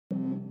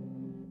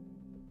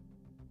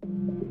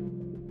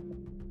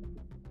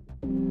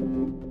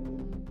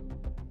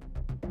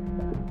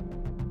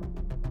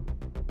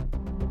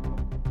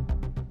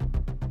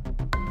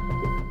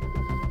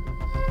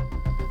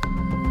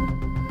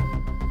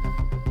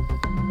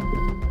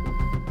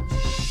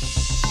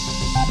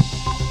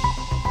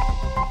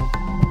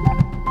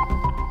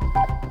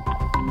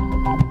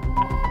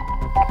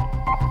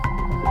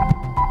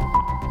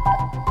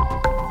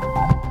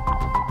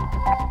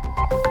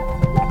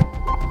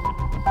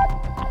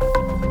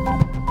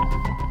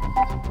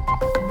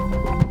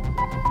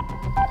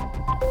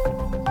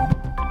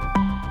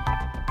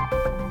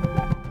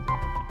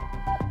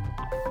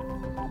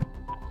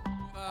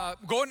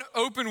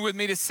open with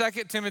me to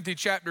 2 Timothy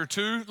chapter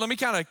 2. Let me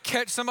kind of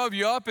catch some of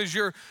you up as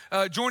you're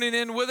joining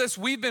in with us.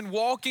 We've been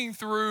walking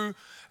through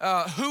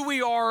who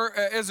we are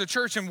as a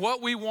church and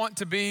what we want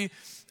to be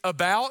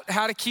about,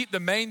 how to keep the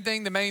main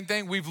thing the main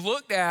thing. We've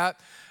looked at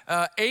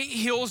 8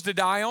 hills to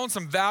die on,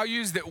 some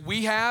values that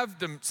we have,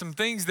 some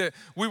things that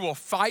we will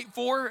fight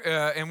for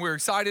and we're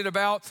excited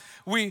about.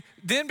 We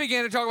then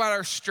began to talk about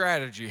our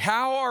strategy.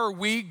 How are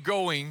we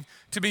going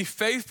to be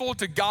faithful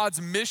to God's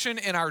mission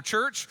in our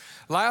church?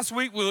 Last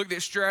week, we looked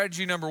at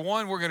strategy number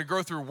 1. We're going to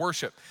go through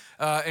worship.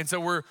 And so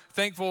we're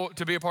thankful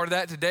to be a part of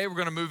that. Today, we're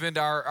going to move into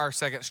our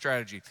second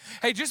strategy.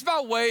 Hey, just by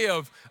way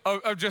of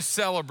just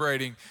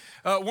celebrating,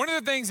 one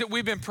of the things that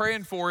we've been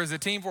praying for as a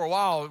team for a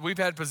while, we've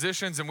had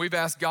positions and we've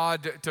asked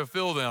God to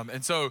fill them.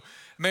 And so,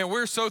 man,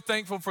 we're so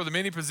thankful for the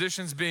many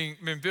positions being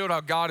filled, how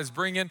God is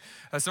bringing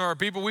some of our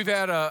people. We've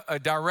had a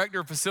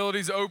director of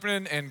facilities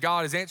opening, and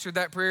God has answered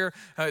that prayer.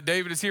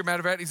 David is here.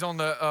 Matter of fact, he's on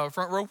the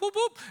front row. Whoop,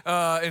 whoop.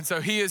 And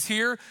so he is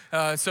here.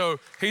 So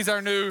he's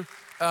our new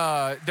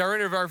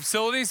director of our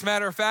facilities.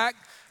 Matter of fact,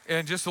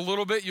 in just a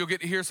little bit, you'll get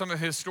to hear some of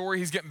his story.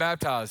 He's getting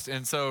baptized,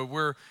 and so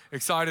we're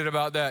excited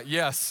about that.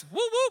 Yes,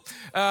 whoop, whoop.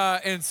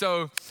 And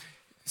so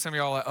some of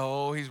y'all are like,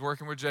 oh, he's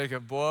working with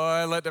Jacob.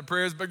 Boy, let the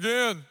prayers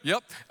begin.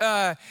 Yep.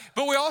 But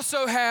we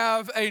also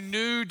have a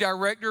new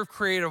director of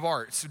creative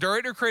arts.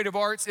 Director of creative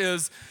arts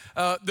is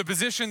the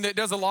position that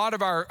does a lot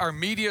of our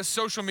media,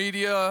 social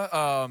media,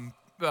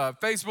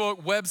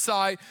 Facebook,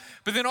 website,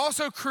 but then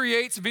also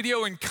creates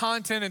video and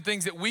content and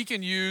things that we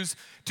can use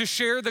to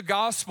share the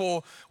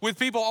gospel with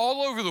people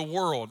all over the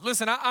world.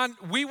 Listen,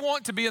 we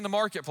want to be in the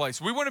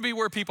marketplace. We want to be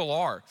where people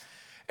are.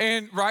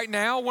 And right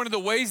now, one of the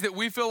ways that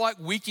we feel like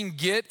we can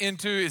get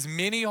into as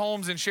many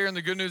homes and sharing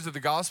the good news of the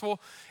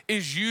gospel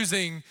is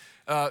using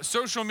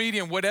social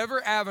media and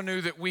whatever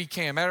avenue that we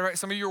can. Matter of fact,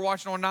 some of you are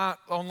watching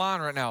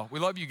online right now. We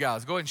love you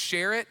guys. Go ahead and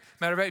share it.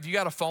 Matter of fact, if you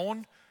got a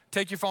phone,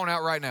 take your phone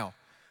out right now.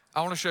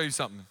 I want to show you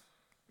something.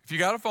 If you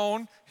got a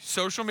phone,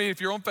 social media,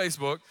 if you're on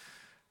Facebook,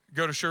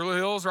 go to Shirley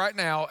Hills right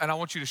now, and I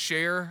want you to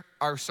share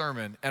our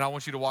sermon, and I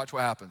want you to watch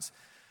what happens.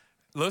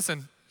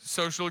 Listen,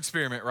 social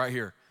experiment right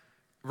here.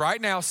 Right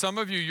now, some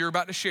of you, you're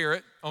about to share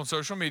it on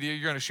social media.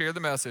 You're going to share the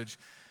message.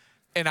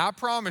 And I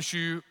promise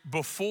you,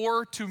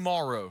 before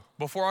tomorrow,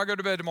 before I go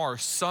to bed tomorrow,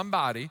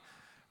 somebody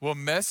will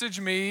message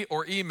me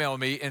or email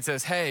me and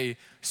says, hey,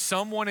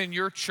 someone in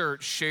your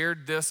church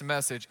shared this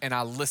message, and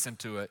I listened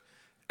to it.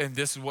 And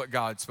this is what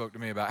God spoke to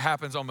me about. It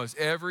happens almost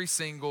every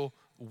single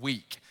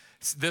week.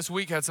 This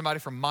week had somebody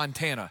from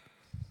Montana.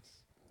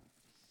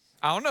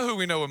 I don't know who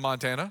we know in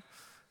Montana,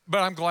 but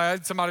I'm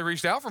glad somebody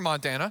reached out from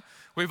Montana.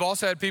 We've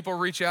also had people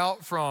reach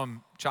out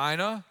from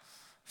China,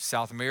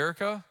 South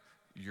America,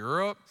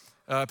 Europe.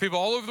 People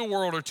all over the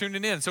world are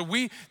tuning in. So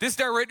this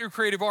director of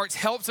creative arts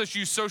helps us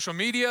use social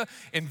media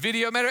and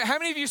video. How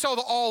many of you saw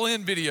the All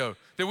In video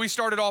that we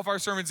started off our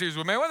sermon series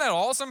with? Man, wasn't that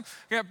awesome?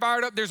 We got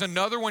fired up. There's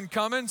another one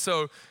coming,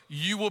 so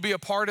you will be a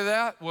part of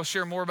that. We'll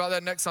share more about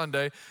that next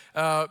Sunday.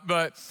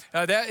 But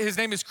his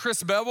name is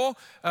Chris Bevel,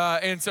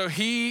 and so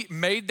he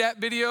made that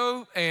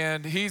video,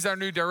 and he's our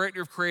new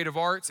director of creative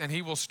arts, and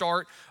he will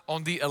start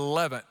on the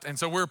 11th. And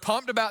so we're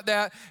pumped about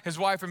that, his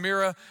wife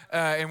Amira,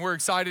 and we're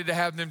excited to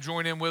have them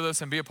join in with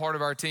us and be a part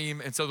of our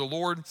team. And so the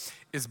Lord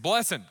is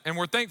blessing, and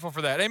we're thankful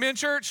for that. Amen,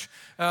 church?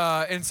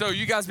 And so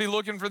you guys be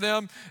looking for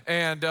them,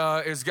 and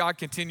as God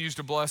continues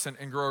to bless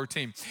and grow our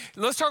team.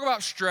 Let's talk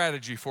about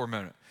strategy for a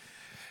minute.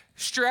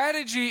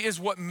 Strategy is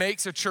what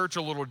makes a church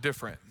a little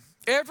different.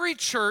 Every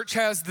church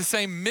has the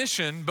same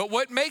mission, but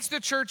what makes the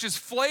church's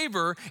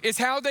flavor is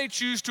how they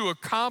choose to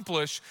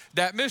accomplish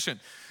that mission.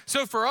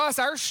 So for us,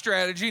 our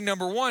strategy,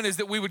 number 1, is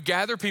that we would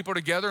gather people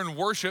together and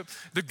worship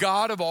the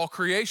God of all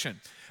creation.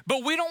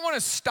 But we don't want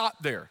to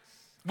stop there.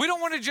 We don't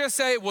want to just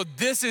say, well,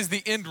 this is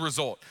the end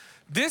result.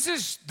 This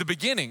is the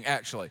beginning,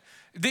 actually.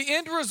 The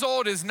end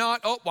result is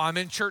not, oh, well, I'm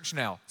in church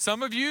now.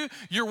 Some of you,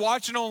 you're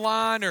watching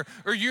online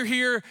or you're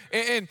here,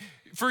 and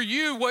for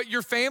you, what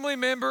your family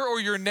member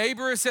or your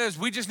neighbor says,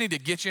 we just need to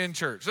get you in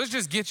church. Let's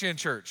just get you in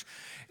church.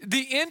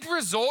 The end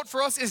result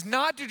for us is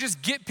not to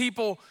just get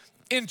people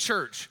in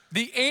church.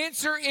 The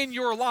answer in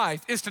your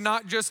life is to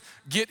not just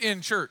get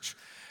in church.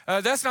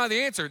 That's not the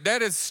answer.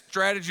 That is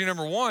strategy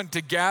number 1,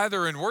 to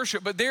gather and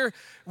worship. But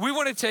we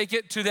want to take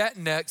it to that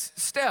next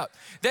step.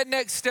 That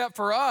next step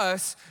for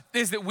us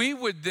is that we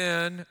would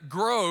then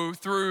grow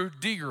through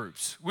D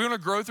groups. We want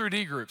to grow through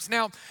D groups.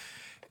 Now,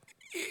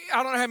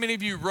 I don't know how many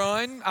of you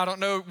run. I don't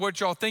know what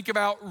y'all think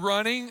about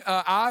running.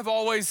 I've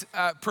always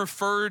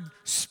preferred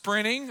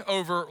sprinting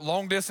over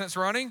long distance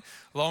running.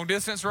 Long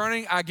distance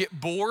running, I get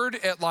bored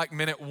at like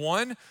minute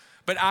 1,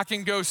 but I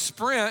can go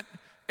sprint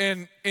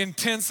and in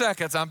 10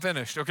 seconds, I'm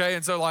finished, okay?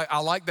 And so I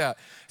like that.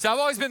 So I've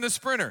always been the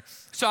sprinter.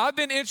 So I've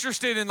been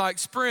interested in like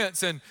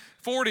sprints and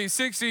 40s,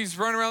 60s,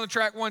 run around the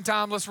track one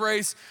time, let's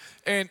race.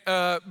 And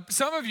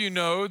some of you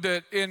know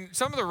that in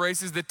some of the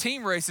races, the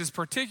team races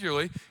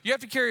particularly, you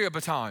have to carry a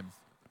baton.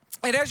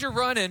 And as you're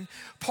running,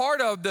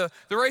 part of the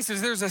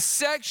races, there's a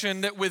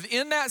section that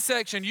within that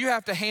section, you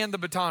have to hand the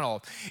baton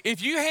off.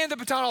 If you hand the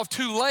baton off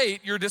too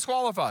late, you're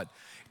disqualified.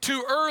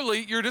 Too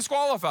early, you're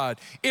disqualified.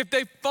 If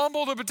they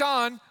fumble the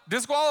baton,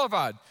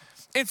 disqualified.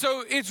 And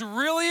so it's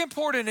really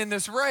important in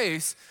this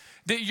race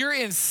that you're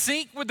in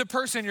sync with the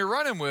person you're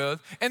running with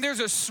and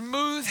there's a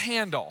smooth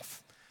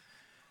handoff.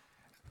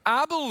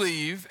 I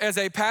believe as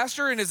a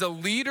pastor and as a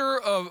leader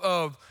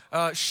of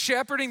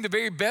shepherding the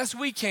very best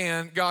we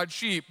can God's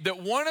sheep,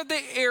 that one of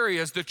the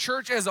areas, the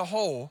church as a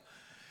whole,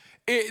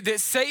 that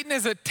Satan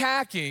is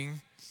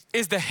attacking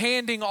is the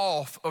handing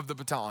off of the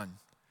baton.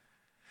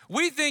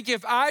 We think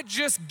if I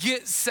just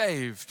get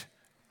saved,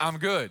 I'm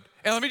good.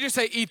 And let me just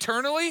say,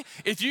 eternally,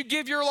 if you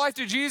give your life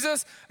to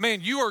Jesus,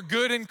 man, you are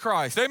good in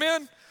Christ.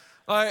 Amen?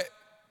 Like,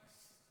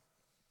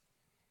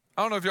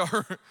 I don't know if y'all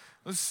heard.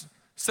 Let's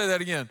say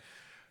that again.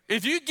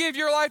 If you give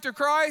your life to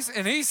Christ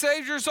and he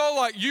saves your soul,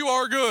 like, you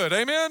are good.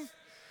 Amen?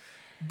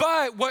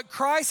 But what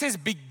Christ is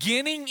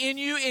beginning in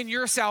you in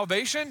your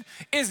salvation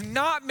is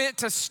not meant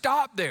to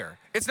stop there.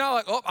 It's not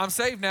like, oh, I'm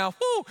saved now.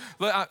 Woo,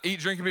 let eat,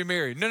 drink, and be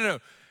merry. No.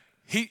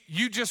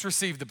 You just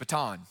received the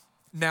baton.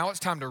 Now it's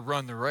time to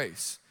run the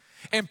race.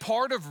 And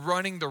part of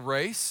running the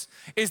race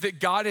is that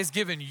God has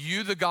given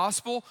you the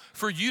gospel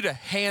for you to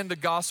hand the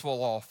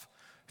gospel off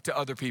to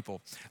other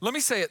people. Let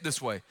me say it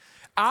this way.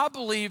 I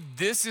believe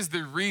this is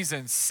the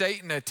reason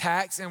Satan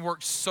attacks and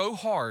works so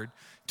hard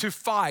to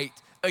fight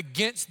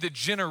against the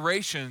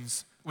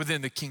generations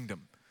within the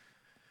kingdom.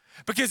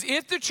 Because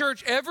if the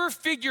church ever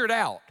figured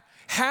out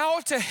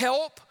how to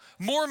help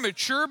more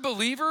mature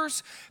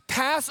believers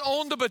pass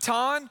on the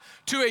baton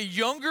to a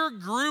younger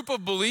group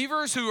of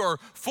believers who are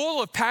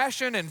full of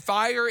passion and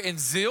fire and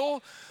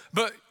zeal,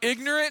 but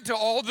ignorant to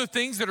all the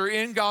things that are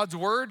in God's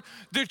word,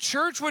 the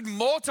church would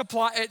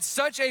multiply at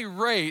such a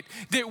rate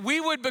that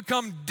we would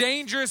become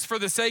dangerous for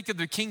the sake of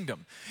the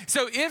kingdom.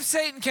 So if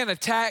Satan can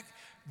attack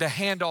the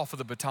handoff of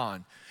the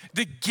baton,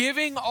 the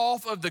giving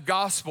off of the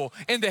gospel,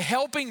 and the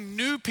helping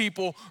new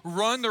people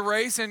run the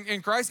race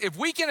in Christ, if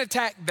we can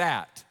attack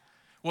that,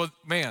 well,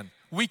 man,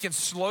 we can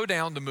slow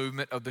down the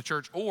movement of the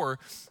church. Or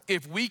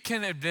if we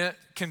can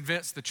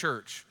convince the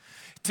church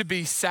to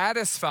be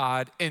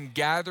satisfied in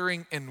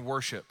gathering and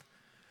worship,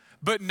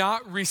 but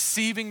not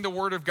receiving the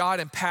word of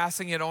God and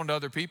passing it on to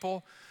other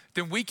people,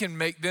 then we can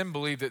make them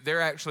believe that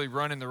they're actually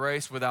running the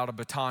race without a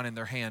baton in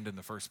their hand in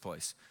the first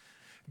place.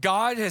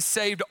 God has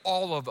saved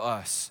all of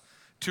us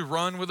to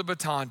run with a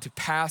baton, to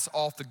pass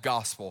off the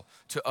gospel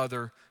to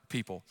other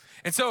people.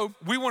 And so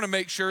we want to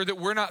make sure that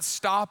we're not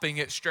stopping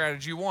at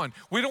strategy one.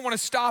 We don't want to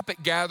stop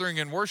at gathering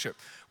and worship.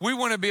 We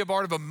want to be a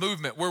part of a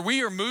movement where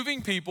we are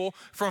moving people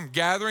from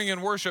gathering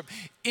and worship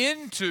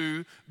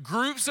into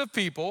groups of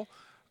people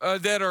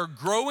that are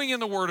growing in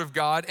the Word of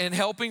God and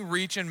helping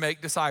reach and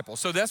make disciples.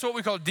 So that's what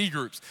we call D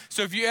groups.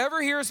 So if you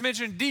ever hear us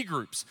mention D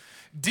groups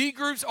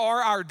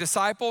are our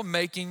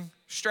disciple-making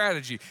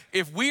strategy.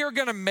 If we are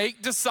going to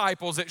make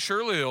disciples at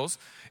Shirley Hills,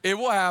 it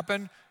will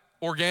happen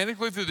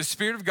organically through the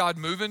Spirit of God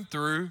moving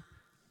through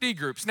D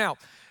groups. Now,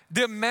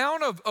 the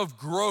amount of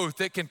growth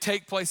that can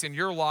take place in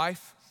your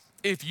life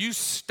if you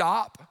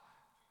stop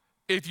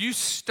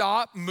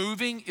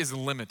moving is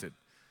limited.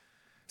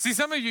 See,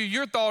 some of you,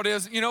 your thought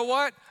is, you know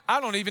what? I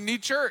don't even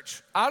need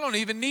church. I don't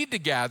even need to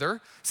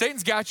gather.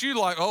 Satan's got you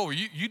like, oh,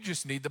 you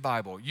just need the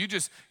Bible.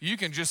 You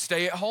can just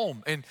stay at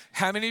home. And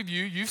how many of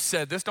you've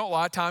said this, don't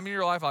lie, time in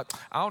your life, like,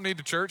 I don't need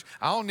the church.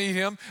 I don't need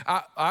him.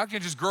 I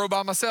can just grow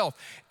by myself.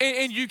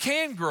 And you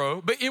can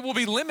grow, but it will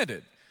be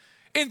limited.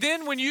 And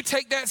then when you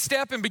take that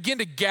step and begin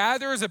to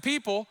gather as a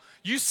people,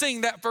 you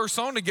sing that first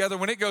song together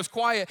when it goes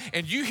quiet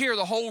and you hear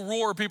the whole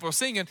roar of people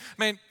singing,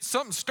 man,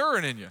 something's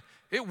stirring in you.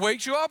 It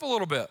wakes you up a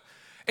little bit.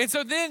 And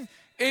so then,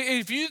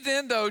 if you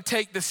then though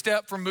take the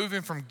step from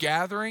moving from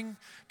gathering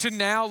to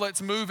now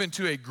let's move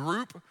into a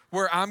group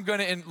where I'm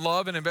gonna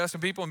love and invest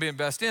in people and be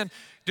invested in,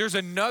 there's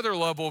another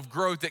level of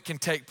growth that can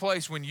take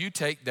place when you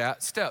take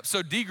that step.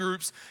 So D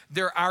groups,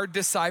 they're our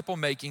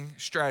disciple-making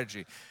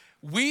strategy.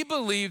 We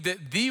believe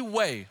that the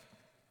way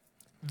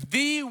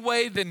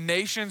the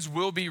nations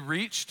will be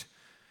reached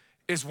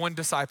is one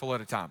disciple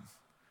at a time.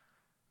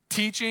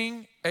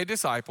 Teaching a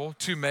disciple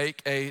to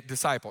make a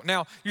disciple.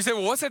 Now, you say,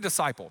 well, what's a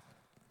disciple?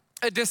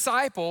 A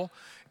disciple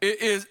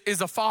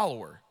is a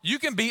follower. You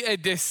can be a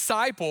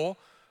disciple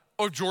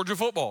of Georgia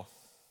football.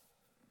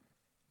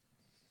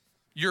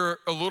 You're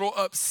a little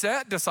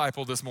upset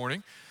disciple this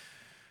morning.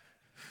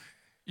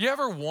 You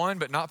ever won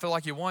but not feel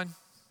like you won?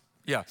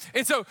 Yeah.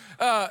 And so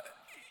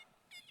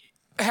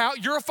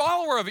you're a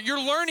follower of it.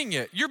 You're learning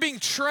it. You're being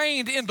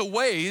trained in the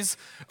ways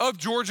of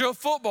Georgia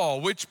football,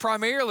 which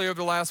primarily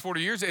over the last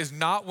 40 years is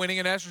not winning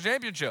a national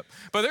championship.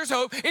 But there's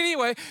hope.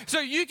 Anyway,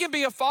 so you can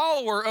be a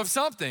follower of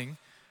something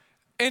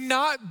and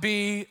not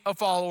be a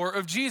follower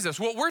of Jesus.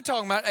 What we're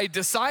talking about, a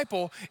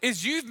disciple,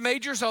 is you've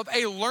made yourself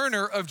a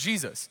learner of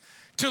Jesus,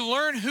 to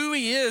learn who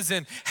he is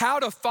and how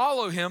to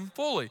follow him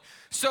fully.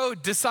 So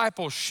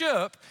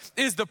discipleship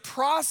is the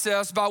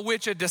process by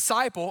which a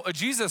disciple, a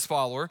Jesus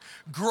follower,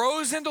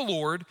 grows in the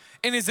Lord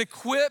and is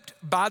equipped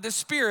by the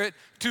Spirit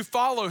to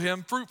follow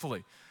him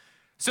fruitfully.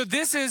 So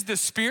this is the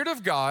Spirit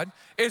of God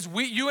as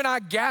you and I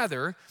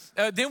gather.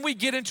 Then we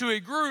get into a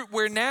group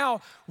where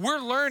now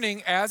we're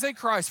learning as a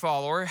Christ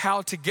follower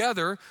how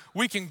together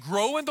we can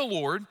grow in the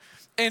Lord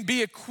and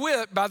be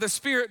equipped by the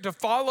Spirit to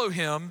follow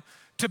him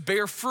to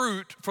bear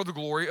fruit for the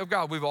glory of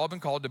God. We've all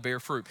been called to bear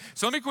fruit.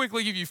 So let me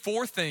quickly give you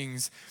 4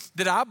 things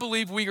that I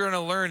believe we are going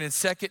to learn in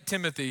 2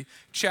 Timothy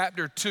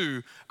chapter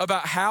 2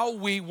 about how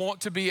we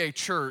want to be a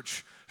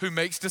church who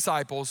makes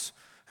disciples,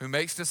 who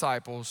makes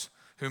disciples,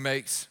 who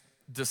makes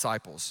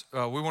disciples. We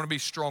want to be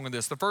strong in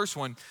this. The first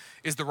one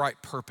is the right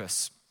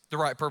purpose. The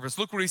right purpose.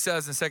 Look what he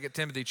says in 2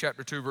 Timothy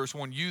chapter 2, verse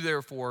 1. You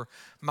therefore,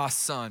 my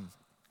son,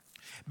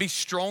 be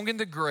strong in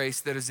the grace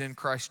that is in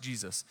Christ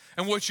Jesus.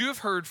 And what you have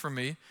heard from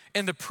me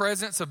in the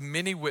presence of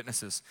many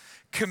witnesses,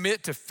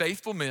 commit to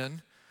faithful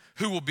men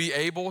who will be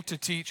able to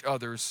teach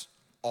others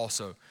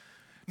also.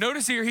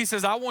 Notice here he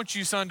says, I want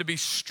you, son, to be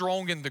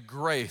strong in the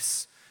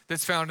grace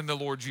that's found in the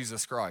Lord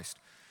Jesus Christ.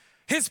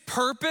 His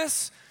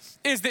purpose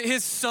is that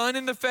his son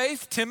in the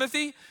faith,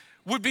 Timothy,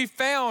 would be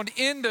found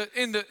in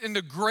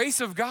the grace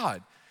of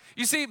God.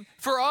 You see,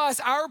 for us,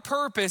 our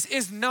purpose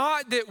is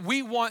not that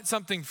we want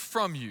something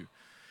from you.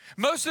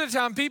 Most of the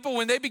time, people,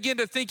 when they begin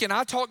to think, and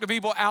I talk to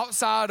people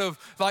outside of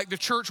like the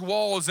church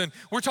walls, and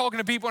we're talking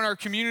to people in our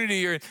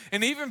community,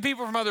 and even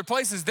people from other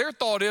places, their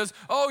thought is,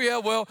 oh yeah,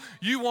 well,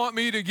 you want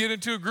me to get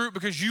into a group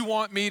because you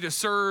want me to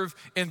serve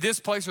in this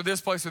place or this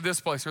place or this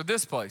place or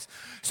this place.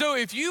 So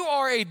if you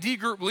are a D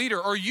group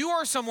leader, or you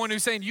are someone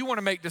who's saying you want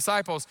to make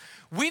disciples,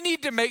 we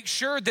need to make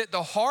sure that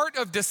the heart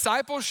of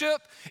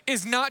discipleship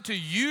is not to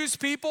use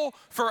people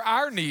for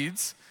our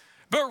needs,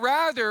 but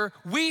rather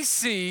we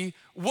see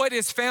what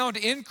is found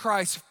in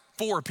Christ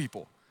for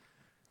people.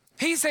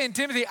 He's saying,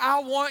 Timothy, I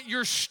want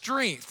your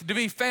strength to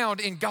be found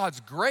in God's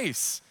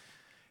grace.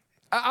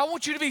 I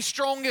want you to be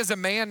strong as a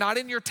man, not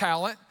in your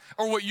talent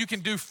or what you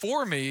can do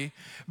for me,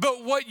 but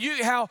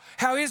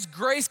how his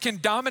grace can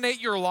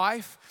dominate your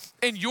life,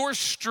 and your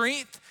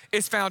strength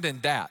is found in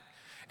that.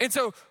 And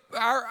so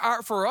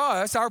for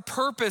us, our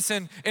purpose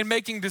in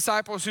making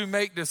disciples who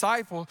make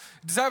disciples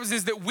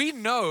is that we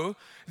know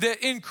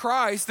that in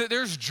Christ that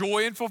there's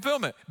joy and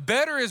fulfillment.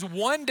 Better is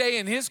one day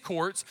in his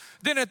courts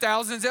than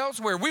 1,000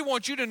 elsewhere. We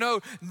want you to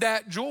know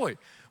that joy.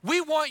 We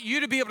want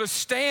you to be able to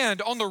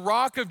stand on the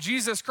rock of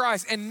Jesus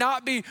Christ and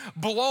not be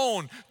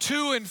blown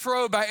to and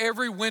fro by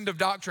every wind of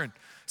doctrine.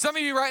 Some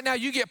of you right now,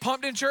 you get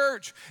pumped in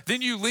church,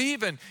 then you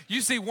leave and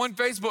you see one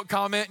Facebook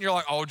comment and you're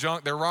like, oh,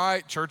 junk, they're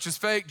right, church is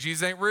fake,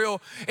 Jesus ain't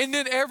real. And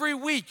then every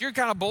week you're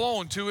kind of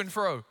blown to and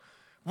fro.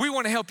 We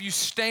want to help you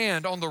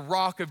stand on the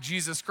rock of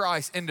Jesus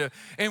Christ. And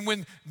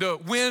when the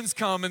winds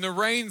come and the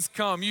rains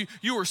come,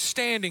 you are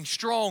standing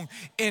strong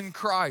in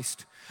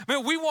Christ.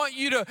 Man, we want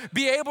you to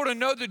be able to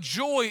know the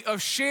joy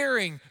of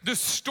sharing the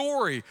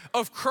story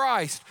of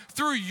Christ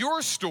through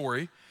your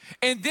story,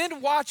 and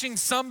then watching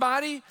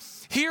somebody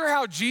hear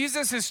how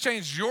Jesus has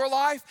changed your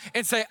life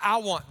and say, I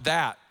want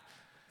that.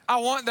 I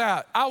want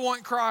that. I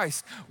want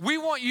Christ. We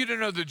want you to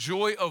know the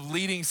joy of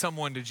leading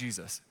someone to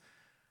Jesus.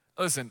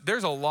 Listen,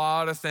 there's a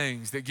lot of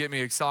things that get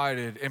me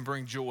excited and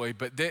bring joy,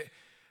 but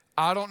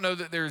I don't know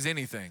that there's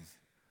anything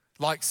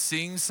like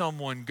seeing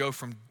someone go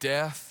from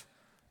death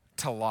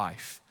to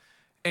life,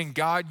 and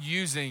God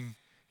using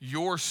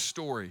your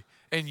story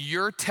and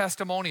your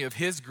testimony of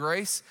his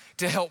grace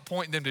to help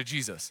point them to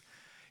Jesus.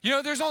 You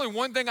know, there's only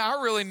one thing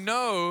I really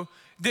know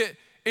that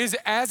is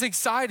as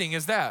exciting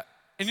as that.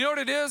 And you know what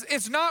it is?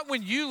 It's not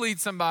when you lead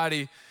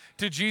somebody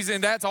to Jesus,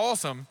 and that's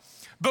awesome,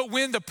 but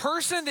when the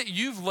person that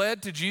you've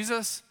led to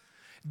Jesus,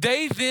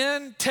 they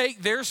then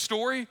take their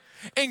story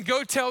and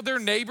go tell their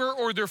neighbor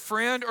or their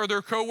friend or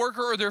their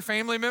coworker or their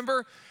family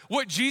member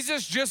what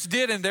Jesus just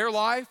did in their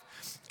life,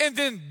 and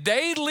then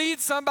they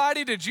lead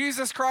somebody to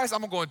Jesus Christ.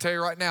 I'm going to tell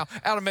you right now,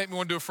 that'll make me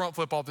want to do a front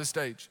flip off this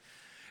stage.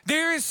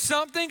 There is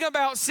something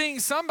about seeing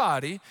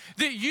somebody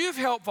that you've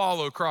helped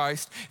follow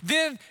Christ,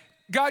 then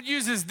God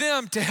uses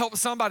them to help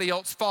somebody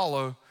else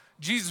follow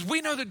Jesus.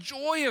 We know the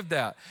joy of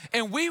that.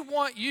 And we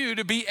want you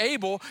to be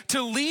able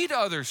to lead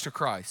others to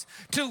Christ,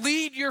 to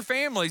lead your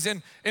families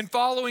in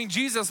following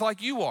Jesus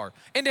like you are,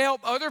 and to help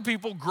other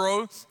people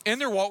grow in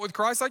their walk with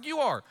Christ like you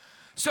are.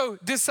 So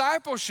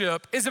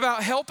discipleship is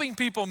about helping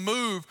people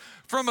move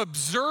from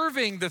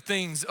observing the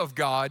things of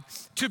God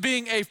to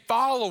being a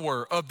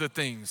follower of the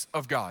things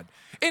of God.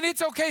 And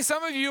it's okay,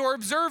 some of you are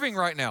observing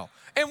right now,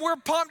 and we're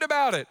pumped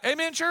about it.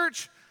 Amen,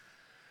 church?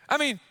 I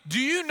mean, do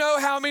you know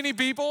how many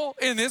people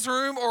in this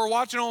room or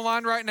watching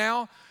online right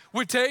now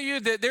would tell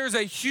you that there's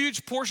a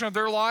huge portion of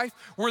their life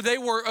where they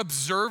were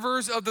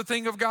observers of the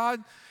thing of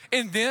God,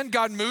 and then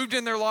God moved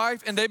in their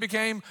life and they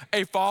became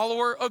a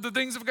follower of the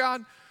things of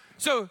God?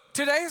 So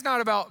today is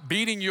not about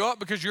beating you up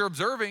because you're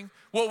observing.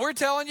 What we're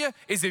telling you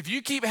is if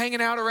you keep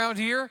hanging out around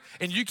here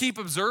and you keep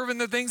observing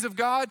the things of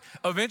God,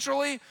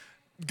 eventually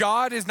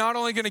God is not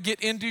only going to get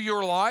into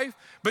your life,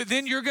 but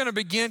then you're going to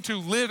begin to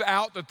live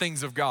out the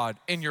things of God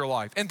in your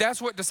life. And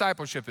that's what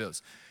discipleship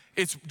is.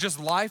 It's just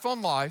life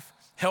on life,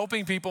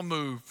 helping people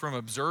move from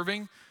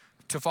observing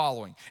to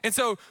following. And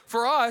so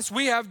for us,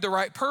 we have the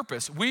right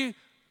purpose. We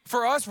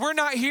For us, we're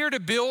not here to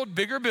build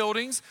bigger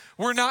buildings.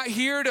 We're not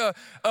here to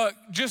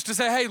just to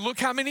say, hey, look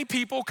how many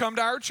people come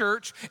to our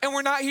church. And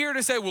we're not here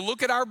to say, well,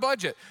 look at our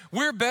budget.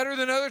 We're better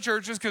than other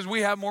churches because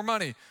we have more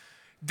money.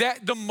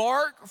 That the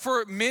mark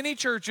for many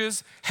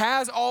churches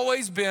has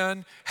always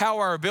been how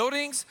are our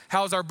buildings,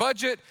 how's our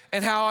budget,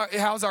 and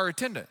how's our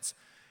attendance.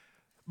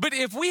 But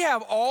if we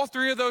have all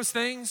three of those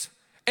things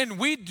and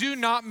we do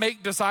not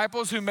make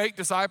disciples who make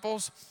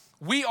disciples,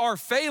 we are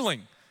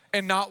failing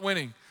and not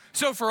winning.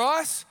 So for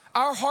us,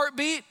 our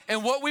heartbeat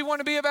and what we want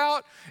to be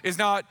about is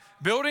not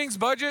buildings,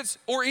 budgets,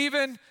 or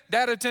even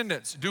that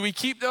attendance. Do we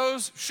keep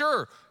those?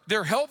 Sure,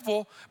 they're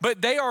helpful,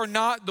 but they are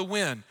not the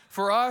win.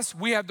 For us,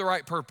 we have the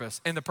right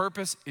purpose, and the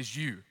purpose is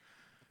you.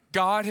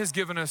 God has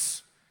given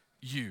us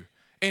you.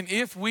 And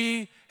if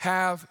we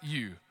have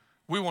you,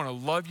 we want to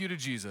love you to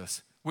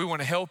Jesus. We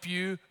want to help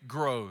you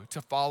grow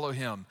to follow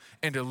him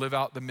and to live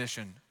out the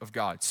mission of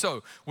God.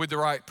 So with the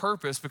right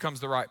purpose becomes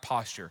the right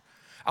posture.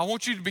 I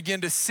want you to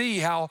begin to see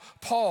how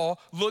Paul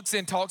looks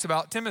and talks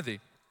about Timothy.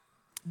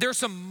 There's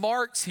some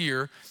marks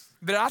here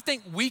that I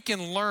think we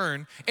can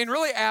learn and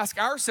really ask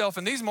ourselves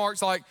in these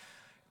marks like,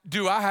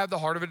 do I have the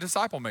heart of a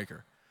disciple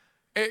maker?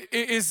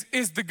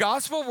 Is the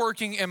gospel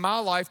working in my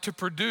life to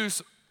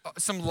produce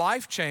some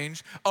life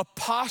change, a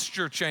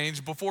posture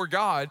change before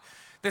God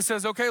that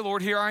says, okay,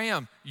 Lord, here I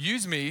am.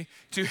 Use me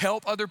to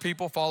help other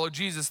people follow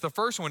Jesus. The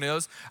first one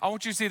is, I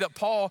want you to see that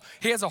Paul,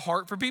 he has a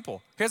heart for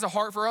people. He has a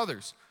heart for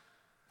others.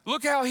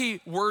 Look how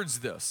he words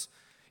this.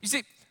 You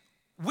see,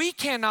 we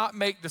cannot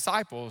make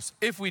disciples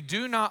if we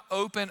do not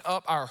open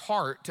up our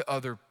heart to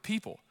other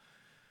people.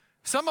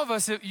 Some of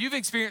us, you've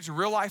experienced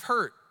real life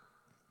hurt,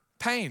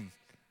 pain.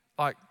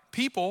 Like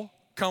people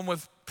come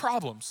with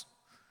problems.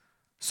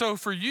 So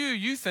for you,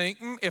 you think,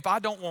 if I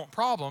don't want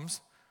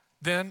problems,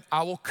 then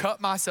I will cut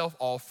myself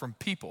off from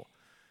people.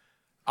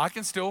 I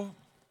can still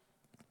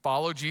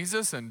follow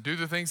Jesus and do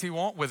the things he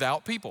wants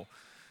without people.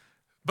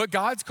 But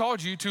God's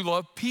called you to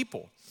love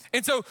people.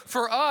 And so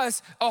for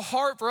us, a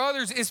heart for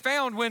others is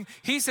found when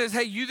he says,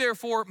 hey, you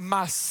therefore,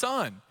 my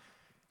son.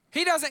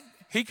 He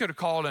could have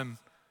called him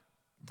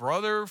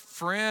brother,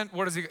 friend.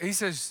 What is he? He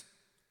says,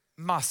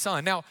 my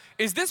son. Now,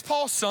 is this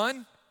Paul's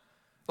son?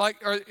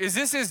 Or is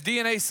this his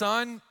DNA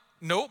son?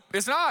 Nope,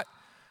 it's not.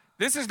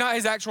 This is not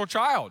his actual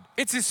child.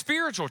 It's his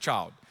spiritual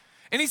child.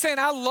 And he's saying,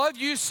 I love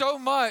you so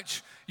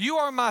much. You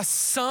are my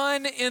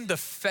son in the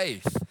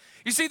faith.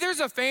 You see, there's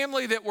a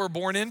family that we're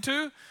born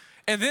into,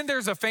 and then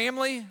there's a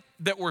family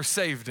that we're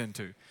saved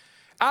into.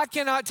 I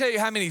cannot tell you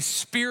how many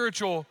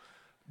spiritual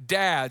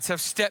dads have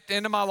stepped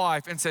into my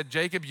life and said,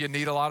 Jacob, you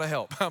need a lot of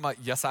help. I'm like,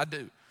 yes, I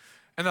do.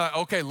 And they're like,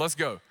 okay, let's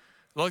go.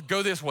 Let's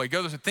go this way,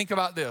 go this way. Think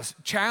about this.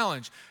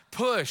 Challenged,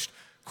 pushed,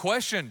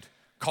 questioned,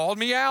 called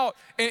me out,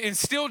 and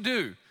still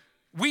do.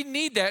 We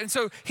need that. And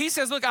so he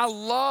says, look, I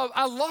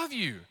love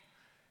you.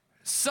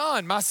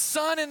 Son, my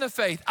son in the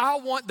faith, I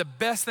want the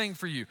best thing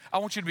for you. I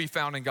want you to be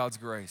found in God's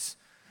grace.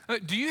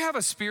 Do you have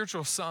a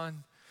spiritual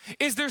son?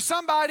 Is there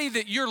somebody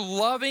that you're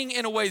loving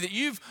in a way that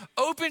you've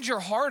opened your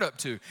heart up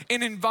to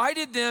and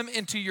invited them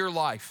into your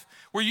life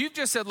where you've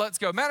just said, let's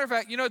go? Matter of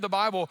fact, you know, the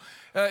Bible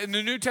in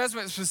the New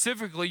Testament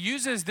specifically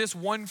uses this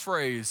one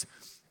phrase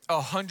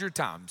 100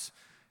 times.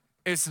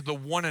 It's the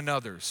one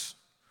another's.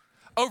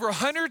 Over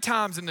 100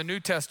 times in the New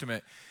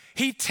Testament,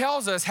 he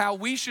tells us how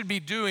we should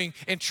be doing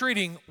and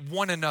treating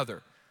one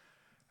another.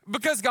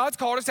 Because God's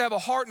called us to have a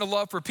heart and a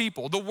love for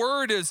people. The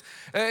word is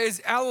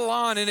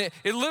alalon, and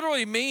it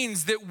literally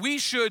means that we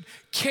should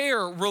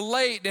care,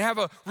 relate, and have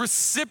a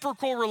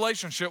reciprocal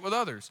relationship with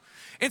others.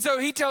 And so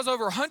he tells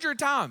over 100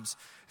 times,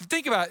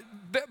 think about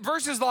it,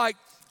 verses like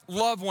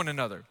love one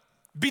another,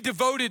 be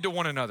devoted to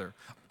one another,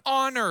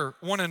 honor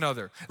one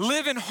another,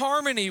 live in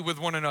harmony with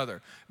one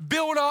another,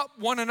 build up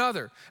one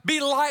another, be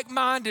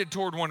like-minded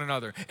toward one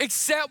another,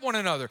 accept one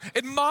another,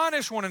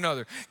 admonish one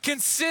another,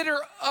 consider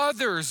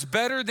others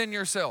better than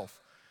yourself.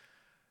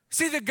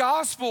 See, the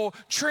gospel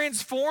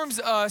transforms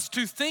us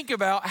to think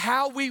about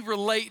how we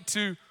relate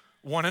to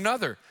one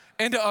another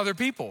and to other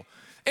people.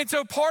 And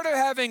so part of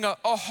having a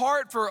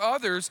heart for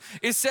others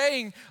is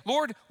saying,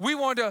 Lord, we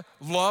want to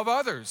love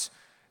others.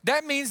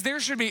 That means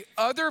there should be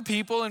other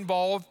people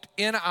involved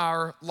in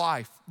our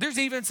life. There's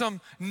even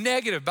some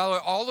negative. By the way,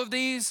 all of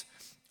these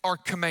are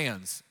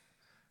commands.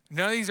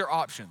 None of these are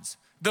options.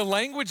 The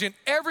language in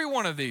every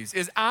one of these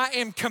is I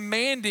am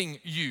commanding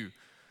you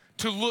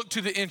to look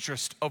to the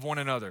interest of one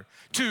another.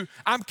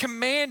 I'm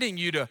commanding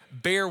you to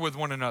bear with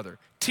one another,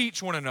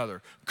 teach one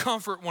another,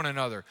 comfort one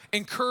another,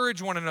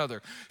 encourage one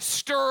another,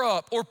 stir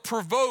up or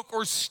provoke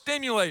or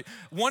stimulate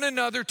one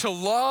another to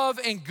love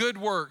and good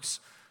works.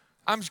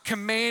 I'm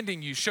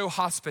commanding you, show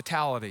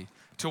hospitality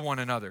to one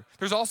another.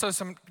 There's also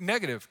some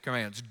negative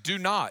commands. Do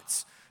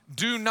nots.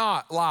 Do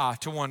not lie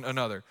to one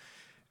another.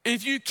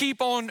 If you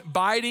keep on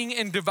biting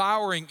and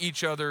devouring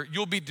each other,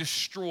 you'll be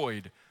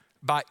destroyed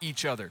by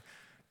each other.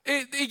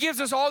 It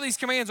gives us all these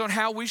commands on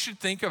how we should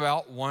think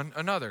about one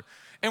another.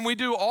 And we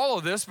do all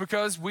of this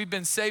because we've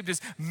been saved as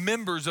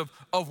members of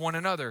one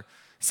another.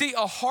 See,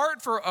 a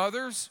heart for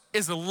others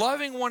is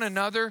loving one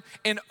another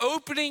and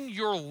opening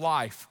your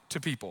life to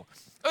people.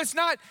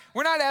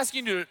 We're not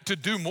asking you to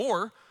do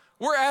more.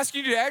 We're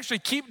asking you to actually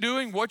keep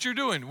doing what you're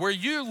doing. Where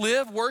you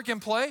live, work,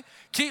 and play,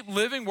 keep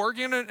living,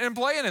 working, and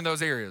playing in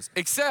those areas.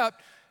 Except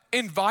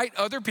invite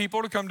other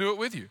people to come do it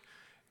with you.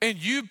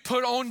 And you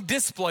put on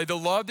display the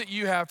love that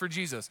you have for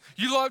Jesus.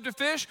 You love to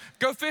fish?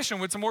 Go fishing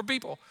with some more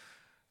people.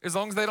 As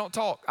long as they don't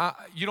talk.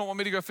 You don't want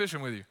me to go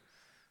fishing with you.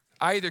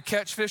 I either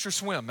catch fish or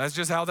swim. That's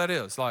just how that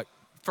is. Like,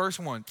 first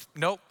one,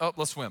 nope,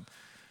 let's swim.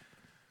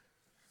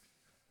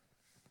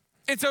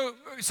 And so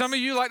some of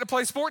you like to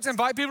play sports,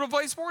 invite people to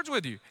play sports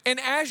with you. And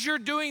as you're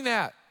doing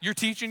that, you're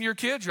teaching your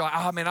kids. You're like,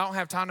 oh man, I don't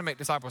have time to make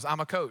disciples. I'm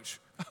a coach.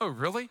 Oh,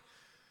 really?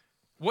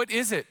 What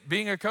is it,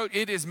 being a coach?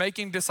 It is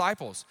making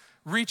disciples,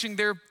 reaching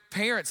their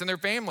parents and their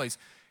families.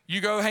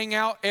 You go hang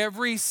out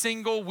every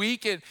single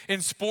week in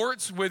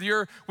sports with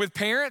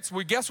parents.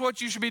 Well, guess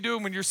what you should be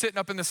doing when you're sitting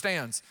up in the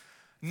stands?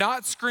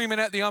 Not screaming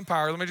at the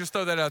umpire. Let me just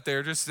throw that out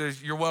there. Just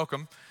you're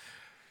welcome.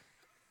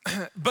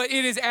 But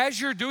it is as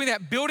you're doing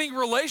that, building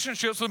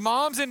relationships with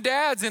moms and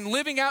dads and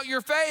living out your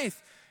faith.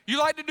 You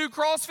like to do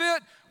CrossFit?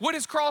 What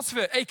is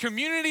CrossFit? A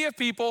community of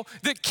people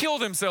that kill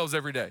themselves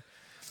every day.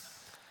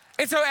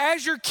 And so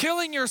as you're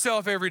killing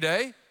yourself every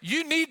day,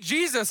 you need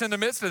Jesus in the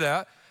midst of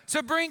that.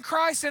 So bring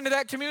Christ into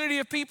that community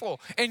of people.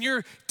 And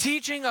you're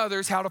teaching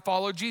others how to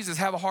follow Jesus,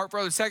 have a heart for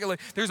others. Secondly,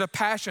 there's a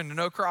passion to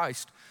know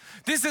Christ.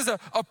 This is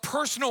a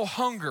personal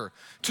hunger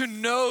to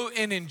know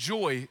and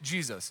enjoy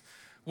Jesus.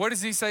 What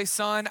does he say?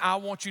 Son, I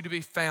want you to be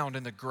found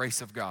in the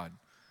grace of God.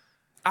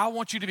 I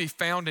want you to be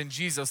found in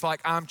Jesus like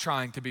I'm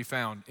trying to be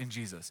found in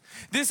Jesus.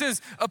 This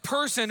is a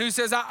person who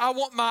says, I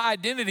want my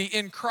identity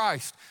in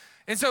Christ.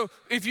 And so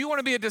if you want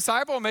to be a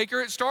disciple maker,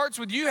 it starts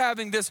with you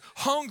having this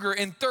hunger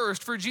and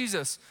thirst for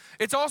Jesus.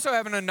 It's also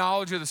having a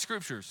knowledge of the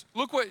scriptures.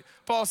 Look what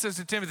Paul says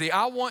to Timothy.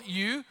 I want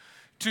you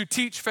to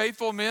teach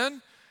faithful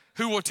men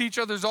who will teach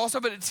others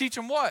also, but to teach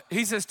them what?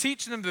 He says,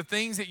 teach them the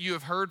things that you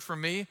have heard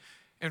from me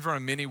in front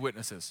of many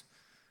witnesses.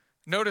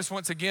 Notice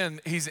once again,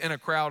 he's in a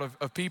crowd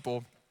of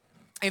people,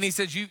 and he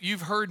says,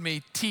 you've heard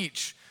me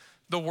teach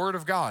the word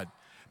of God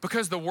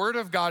because the word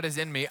of God is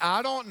in me.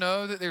 I don't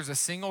know that there's a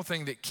single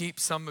thing that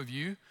keeps some of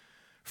you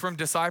from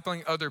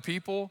discipling other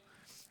people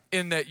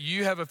in that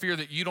you have a fear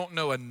that you don't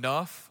know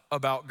enough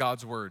about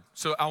God's word.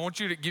 So I want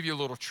you to give you a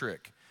little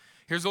trick.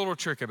 Here's a little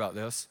trick about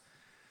this.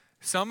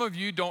 Some of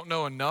you don't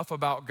know enough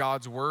about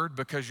God's word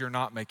because you're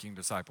not making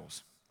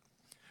disciples.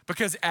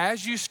 Because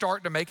as you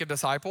start to make a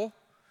disciple,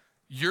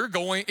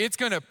 it's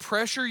gonna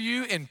pressure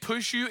you and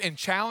push you and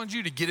challenge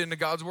you to get into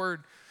God's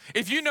word.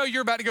 If you know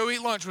you're about to go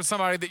eat lunch with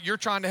somebody that you're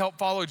trying to help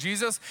follow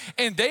Jesus,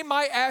 and they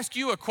might ask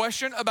you a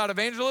question about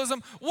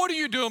evangelism, what are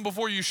you doing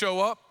before you show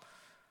up?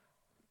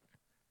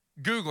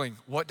 Googling,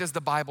 what does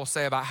the Bible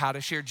say about how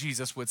to share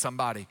Jesus with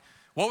somebody?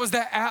 What was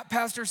that app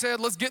pastor said?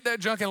 Let's get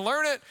that junk and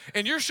learn it.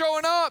 And you're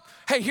showing up.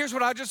 Hey, here's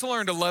what I just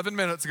learned 11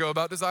 minutes ago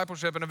about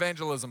discipleship and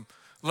evangelism.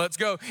 Let's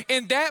go.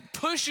 And that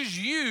pushes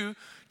you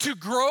to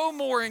grow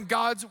more in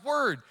God's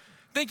word.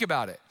 Think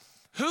about it.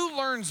 Who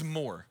learns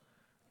more,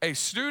 a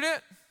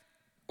student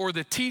or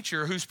the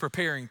teacher who's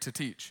preparing to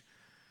teach?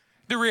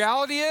 The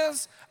reality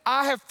is,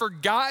 I have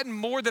forgotten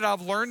more that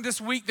I've learned this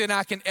week than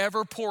I can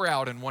ever pour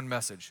out in one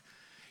message.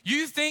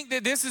 You think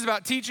that this is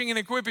about teaching and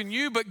equipping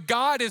you, but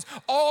God is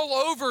all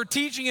over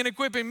teaching and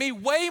equipping me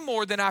way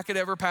more than I could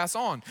ever pass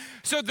on.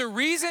 So the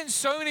reason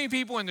so many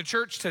people in the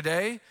church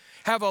today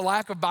have a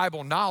lack of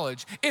Bible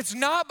knowledge, it's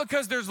not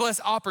because there's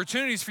less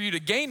opportunities for you to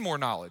gain more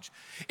knowledge.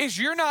 It's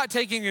you're not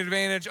taking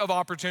advantage of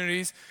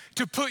opportunities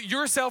to put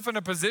yourself in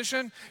a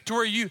position to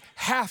where you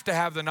have to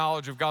have the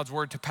knowledge of God's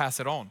word to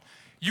pass it on.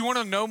 You want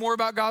to know more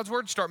about God's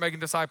word? Start making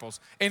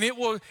disciples. And it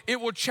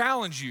will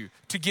challenge you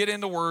to get in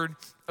the word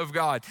of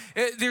God.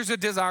 There's a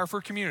desire for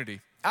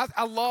community.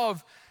 I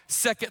love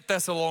 2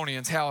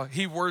 Thessalonians, how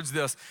he words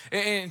this.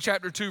 In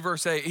chapter 2,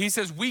 verse 8, he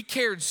says, we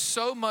cared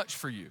so much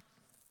for you.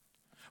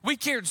 We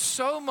cared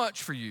so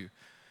much for you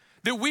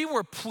that we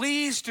were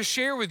pleased to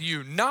share with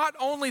you not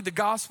only the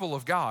gospel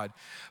of God,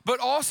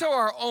 but also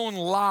our own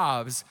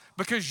lives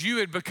because you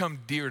had become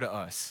dear to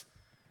us.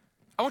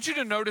 I want you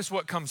to notice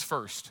what comes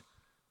first.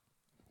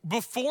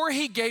 Before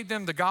he gave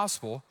them the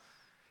gospel,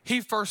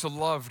 he first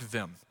loved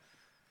them.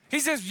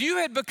 He says, you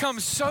had become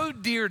so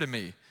dear to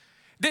me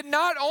that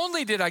not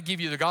only did I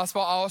give you the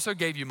gospel, I also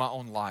gave you my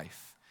own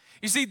life.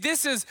 You see,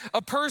 this is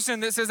a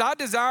person that says, I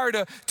desire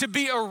to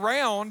be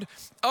around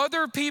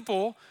other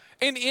people,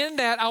 and in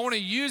that, I want to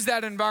use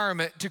that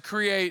environment to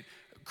create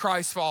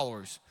Christ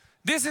followers.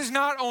 This is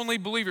not only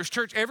believers.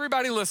 Church,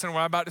 everybody listen to what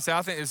I'm about to say.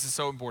 I think this is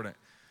so important.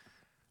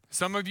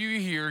 Some of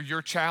you here,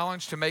 your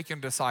challenge to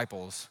making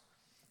disciples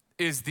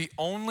is the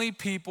only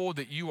people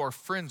that you are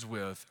friends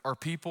with are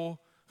people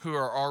who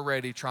are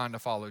already trying to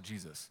follow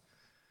Jesus.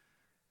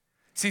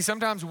 See,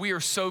 sometimes we are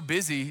so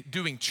busy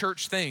doing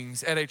church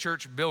things at a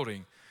church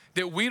building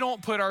that we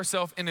don't put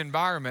ourselves in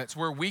environments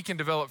where we can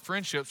develop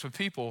friendships with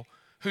people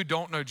who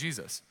don't know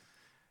Jesus.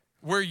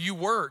 where you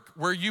work,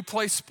 where you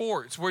play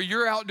sports, where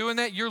you're out doing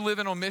that, you're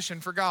living on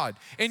mission for God.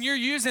 And you're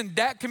using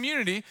that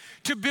community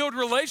to build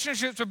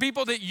relationships with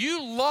people that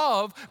you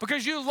love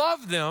because you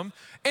love them.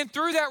 And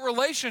through that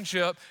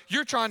relationship,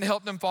 you're trying to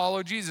help them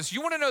follow Jesus.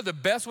 You want to know the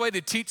best way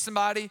to teach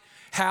somebody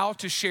how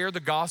to share the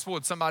gospel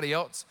with somebody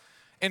else?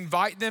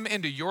 Invite them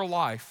into your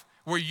life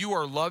where you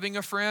are loving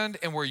a friend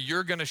and where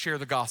you're going to share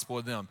the gospel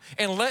with them.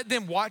 And let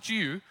them watch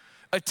you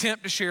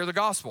attempt to share the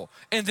gospel.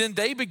 And then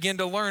they begin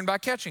to learn by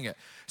catching it.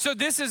 So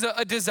this is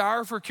a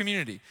desire for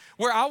community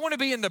where I want to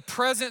be in the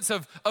presence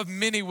of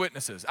many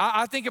witnesses.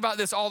 I think about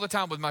this all the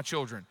time with my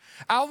children.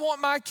 I want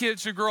my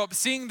kids to grow up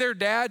seeing their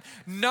dad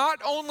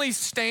not only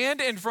stand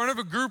in front of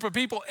a group of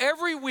people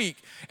every week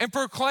and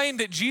proclaim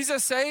that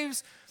Jesus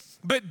saves,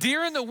 but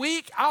during the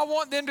week, I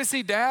want them to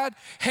see dad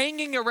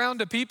hanging around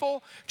the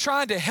people,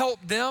 trying to help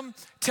them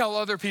tell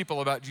other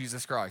people about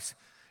Jesus Christ.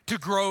 To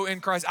grow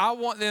in Christ. I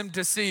want them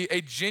to see a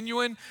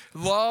genuine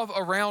love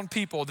around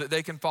people that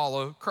they can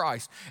follow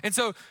Christ. And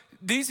so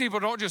these people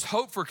don't just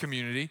hope for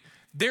community,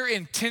 they're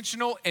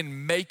intentional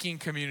in making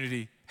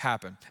community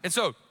happen. And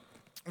so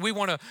we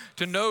want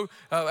to know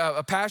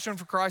a passion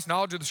for Christ,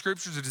 knowledge of the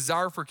scriptures, a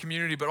desire for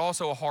community, but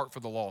also a heart for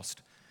the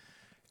lost.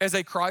 As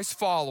a Christ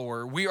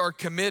follower, we are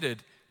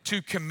committed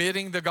to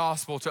committing the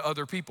gospel to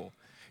other people.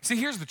 See,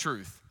 here's the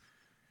truth.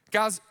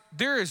 Guys,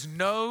 there is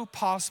no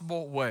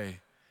possible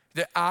way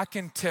that I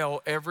can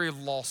tell every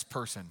lost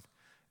person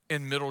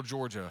in Middle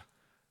Georgia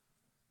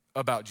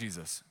about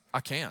Jesus. I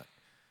can't.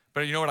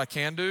 But you know what I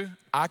can do?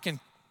 I can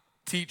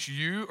teach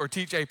you or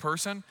teach a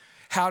person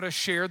how to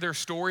share their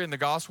story in the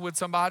gospel with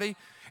somebody,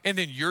 and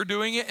then you're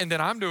doing it, and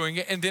then I'm doing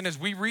it, and then as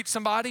we reach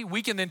somebody,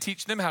 we can then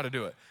teach them how to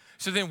do it.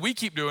 So then we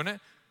keep doing it,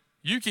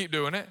 you keep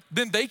doing it,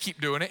 then they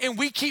keep doing it, and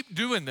we keep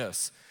doing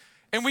this.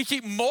 And we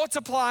keep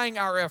multiplying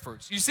our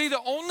efforts. You see,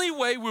 the only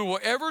way we will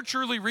ever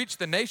truly reach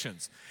the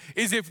nations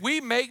is if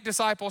we make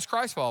disciples,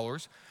 Christ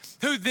followers,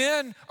 who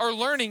then are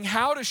learning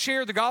how to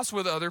share the gospel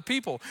with other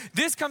people.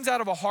 This comes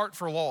out of a heart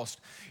for lost.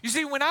 You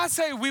see, when I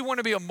say we want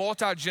to be a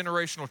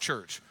multi-generational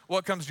church,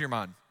 what comes to your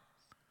mind?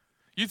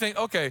 You think,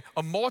 okay,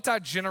 a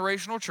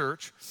multi-generational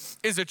church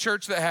is a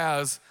church that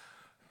has,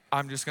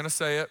 I'm just going to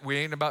say it, we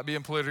ain't about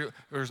being political.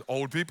 There's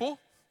old people,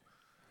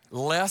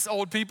 less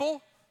old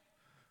people,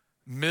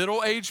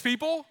 middle-aged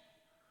people,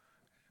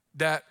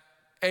 that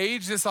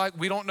age that's like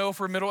we don't know if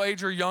we're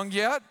middle-aged or young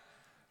yet,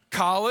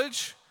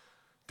 college,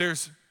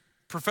 there's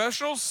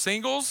professionals,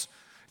 singles,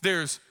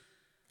 there's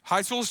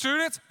high school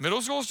students,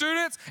 middle school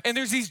students, and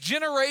there's these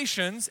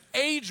generations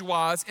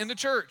age-wise in the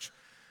church.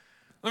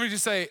 Let me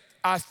just say,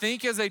 I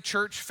think as a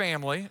church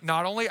family,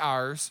 not only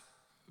ours,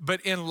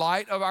 but in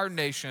light of our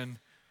nation,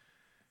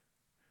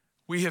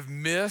 we have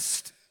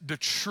missed the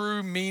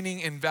true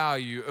meaning and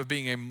value of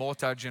being a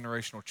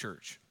multi-generational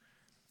church.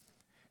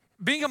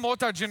 Being a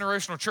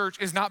multi-generational church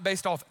is not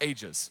based off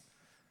ages.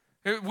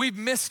 We've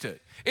missed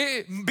it.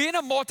 Being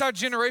a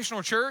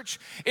multi-generational church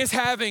is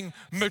having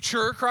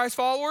mature Christ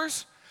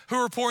followers who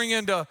are pouring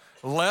into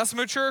less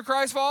mature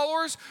Christ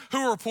followers, who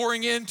are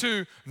pouring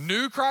into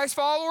new Christ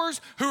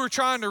followers, who are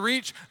trying to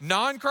reach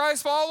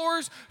non-Christ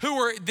followers, who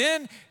are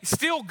then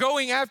still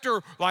going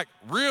after like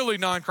really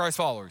non-Christ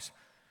followers.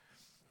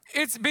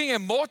 It's being a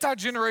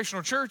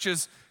multi-generational church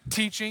is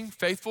teaching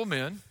faithful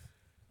men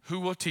who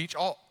will teach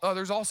all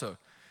others also.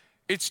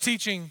 It's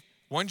teaching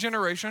one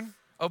generation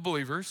of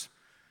believers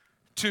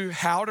to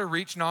how to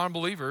reach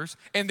non-believers,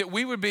 and that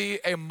we would be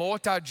a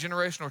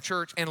multi-generational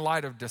church in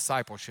light of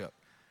discipleship.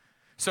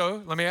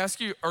 So let me ask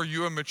you, are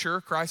you a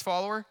mature Christ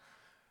follower?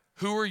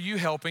 Who are you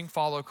helping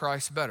follow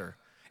Christ better?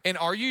 And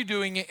are you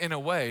doing it in a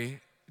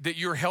way that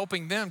you're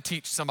helping them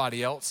teach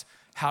somebody else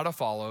how to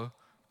follow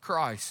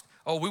Christ?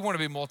 Oh, we want to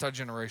be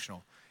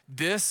multi-generational.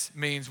 This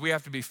means we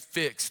have to be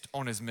fixed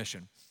on his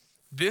mission.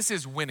 This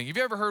is winning. Have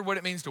you ever heard what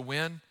it means to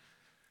win?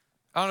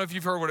 I don't know if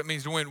you've heard what it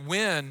means to win.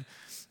 Win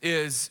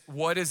is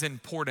what is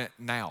important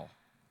now.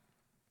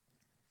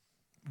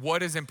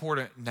 What is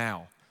important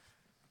now?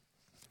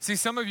 See,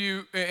 some of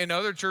you in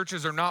other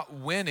churches are not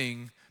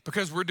winning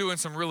because we're doing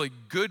some really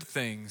good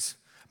things,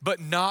 but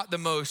not the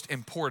most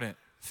important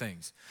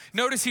things.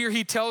 Notice here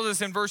he tells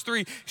us in verse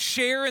 3,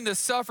 share in the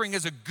suffering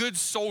as a good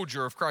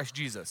soldier of Christ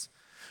Jesus.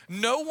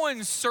 No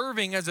one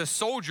serving as a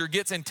soldier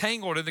gets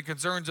entangled in the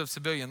concerns of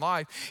civilian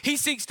life. He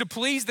seeks to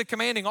please the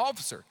commanding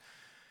officer.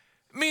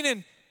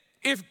 Meaning,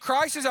 if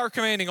Christ is our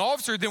commanding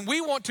officer, then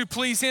we want to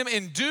please him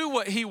and do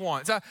what he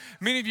wants.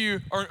 Many of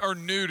you are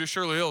new to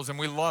Shirley Hills, and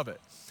we love it.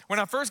 When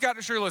I first got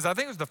to Shirley Hills, I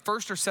think it was the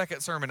first or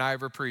second sermon I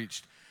ever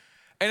preached.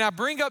 And I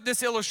bring up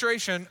this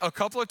illustration a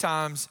couple of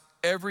times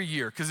every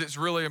year because it's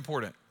really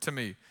important to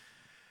me.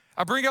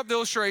 I bring up the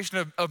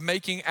illustration of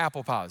making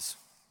apple pies.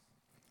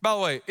 By the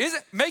way,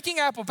 making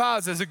apple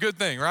pies is a good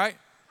thing, right?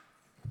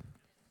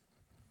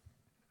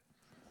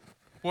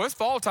 Well, it's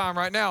fall time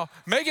right now.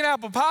 Making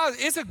apple pies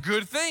is a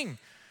good thing.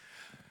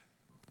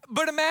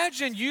 But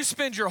imagine you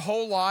spend your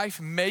whole life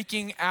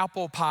making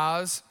apple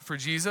pies for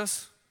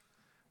Jesus.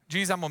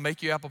 Jesus, I'm gonna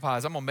make you apple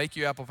pies. I'm gonna make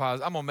you apple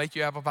pies. I'm gonna make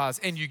you apple pies.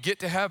 And you get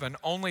to heaven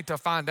only to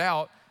find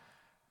out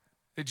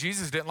that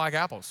Jesus didn't like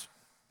apples.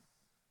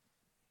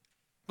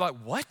 Like,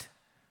 what?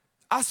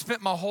 I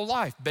spent my whole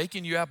life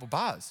baking you apple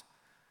pies.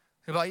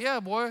 He'd be like, yeah,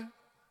 boy,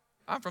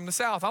 I'm from the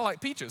South. I like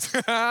peaches.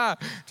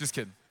 Just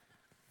kidding.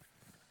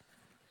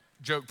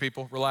 Joke,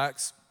 people,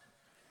 relax.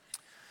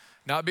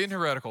 Not being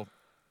heretical.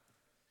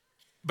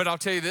 But I'll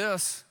tell you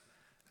this,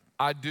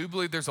 I do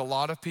believe there's a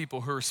lot of people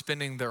who are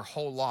spending their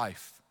whole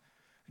life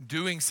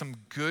doing some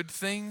good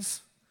things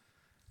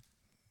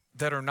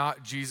that are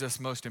not Jesus'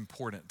 most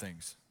important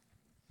things.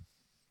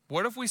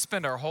 What if we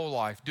spend our whole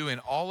life doing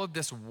all of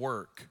this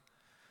work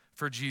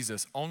for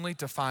Jesus only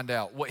to find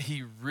out what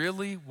he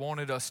really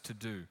wanted us to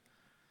do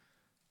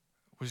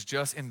was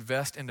just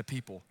invest into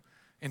people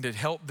and to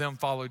help them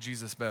follow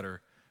Jesus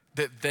better,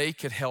 that they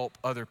could help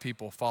other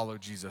people follow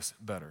Jesus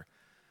better.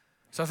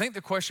 So I think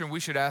the question we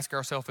should ask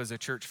ourselves as a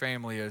church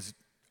family is,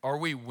 are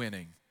we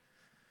winning?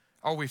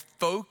 Are we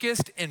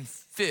focused and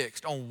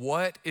fixed on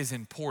what is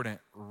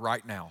important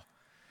right now?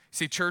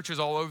 See, churches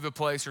all over the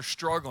place are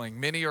struggling.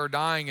 Many are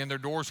dying and their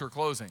doors are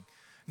closing.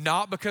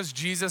 Not because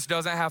Jesus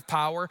doesn't have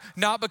power,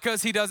 not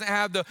because he doesn't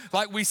have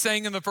like we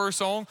sang in the first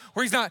song,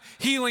 where he's not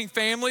healing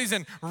families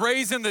and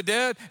raising the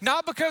dead,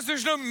 not because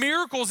there's no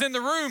miracles in the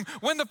room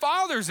when the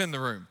Father's in the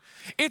room.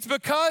 It's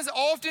because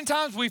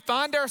oftentimes we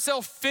find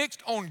ourselves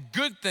fixed on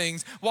good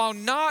things while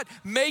not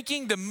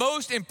making the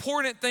most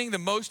important thing the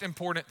most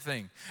important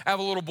thing. I have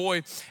a little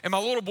boy, and my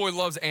little boy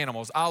loves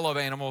animals. I love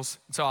animals,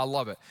 so I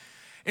love it.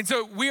 And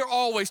so we're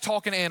always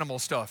talking animal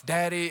stuff.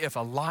 Daddy, if a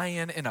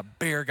lion and a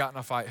bear got in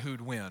a fight,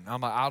 who'd win? I'm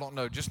like, I don't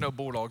know, just know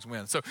bulldogs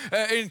win. So,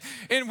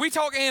 and we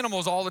talk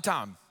animals all the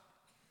time.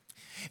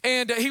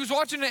 And he was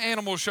watching an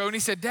animal show, and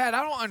he said, Dad,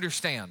 I don't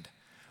understand.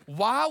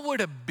 Why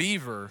would a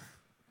beaver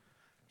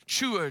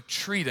chew a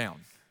tree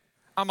down?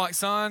 I'm like,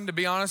 son, to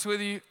be honest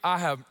with you,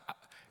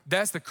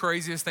 that's the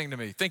craziest thing to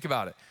me. Think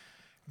about it.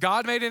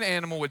 God made an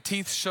animal with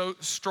teeth so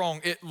strong,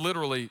 it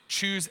literally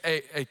chews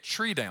a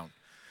tree down.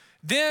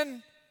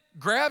 Then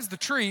grabs the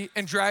tree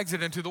and drags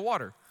it into the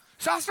water.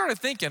 So I started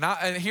thinking,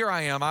 and here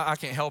I am, I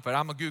can't help it.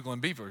 I'm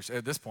Googling beavers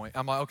at this point.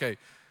 I'm like, okay,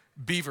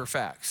 beaver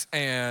facts.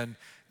 And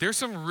there's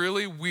some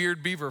really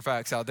weird beaver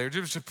facts out there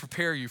just to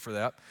prepare you for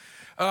that.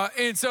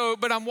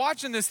 But I'm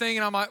watching this thing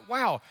and I'm like,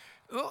 wow,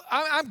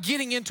 I'm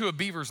getting into a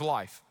beaver's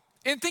life.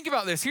 And think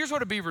about this, here's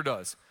what a beaver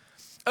does.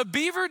 A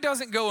beaver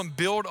doesn't go and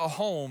build a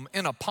home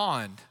in a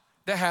pond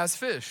that has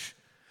fish.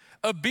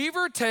 A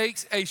beaver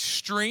takes a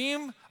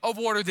stream of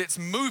water that's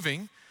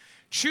moving,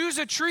 chews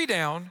a tree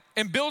down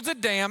and builds a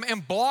dam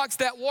and blocks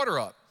that water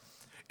up.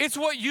 It's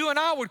what you and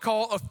I would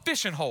call a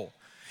fishing hole.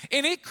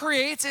 And it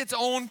creates its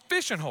own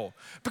fishing hole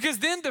because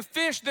then the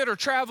fish that are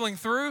traveling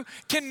through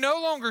can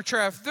no longer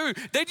travel through.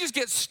 They just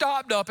get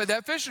stopped up at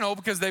that fishing hole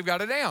because they've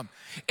got a dam.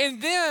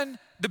 And then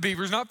the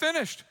beaver's not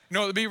finished. You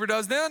know what the beaver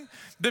does then?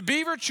 The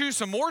beaver chews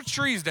some more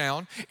trees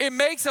down. It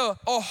makes a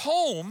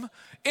home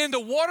in the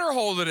water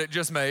hole that it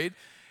just made.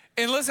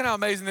 And listen how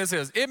amazing this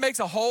is. It makes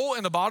a hole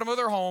in the bottom of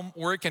their home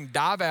where it can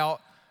dive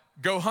out,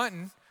 go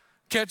hunting,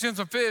 catch in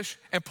some fish,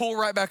 and pull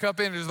right back up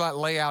in and just like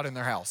lay out in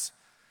their house.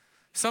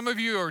 Some of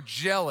you are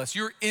jealous.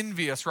 You're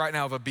envious right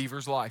now of a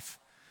beaver's life.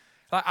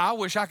 Like, I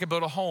wish I could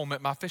build a home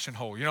at my fishing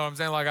hole. You know what I'm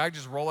saying? Like, I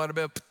just roll out of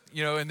bed,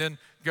 and then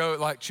go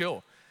like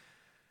chill.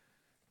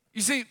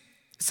 You see,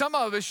 some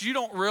of us, you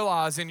don't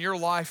realize in your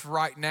life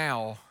right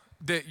now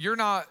that you're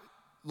not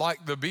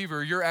like the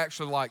beaver, you're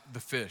actually like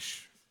the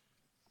fish.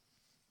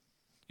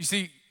 You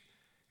see,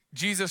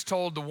 Jesus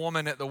told the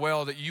woman at the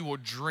well that you will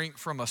drink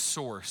from a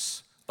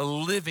source, a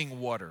living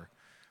water,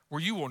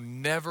 where you will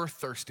never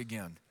thirst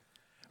again.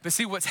 But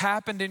see, what's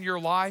happened in your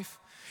life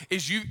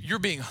is you're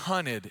being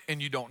hunted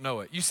and you don't know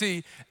it. You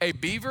see, a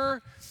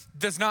beaver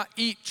does not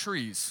eat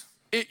trees.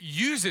 It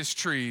uses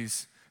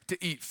trees to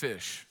eat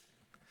fish.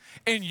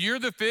 And you're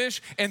the fish,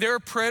 and there are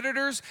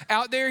predators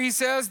out there. He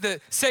says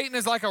that Satan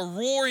is like a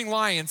roaring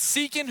lion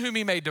seeking whom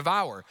he may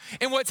devour.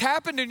 And what's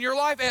happened in your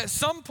life, at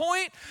some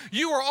point,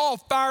 you are all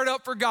fired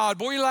up for God.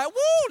 Boy, you're like,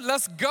 woo,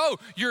 let's go.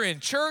 You're in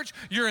church,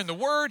 you're in the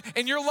Word,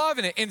 and you're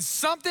loving it. And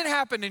something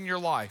happened in your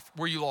life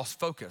where you lost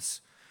focus.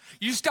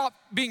 You stopped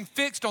being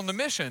fixed on the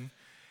mission,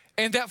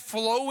 and that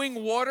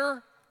flowing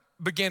water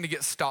began to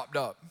get stopped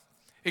up.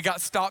 It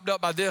got stopped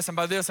up by this and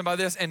by this and by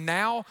this, and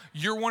now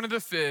you're one of the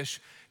fish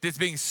that's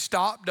being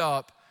stopped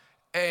up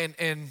and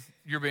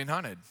you're being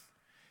hunted.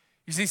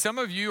 You see, some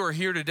of you are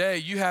here today,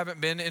 you haven't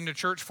been into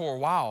church for a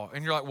while,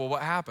 and you're like, well,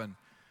 what happened?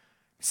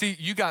 See,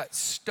 you got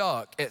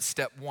stuck at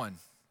step one.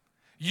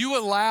 You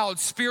allowed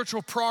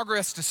spiritual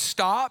progress to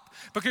stop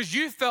because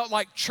you felt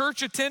like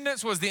church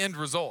attendance was the end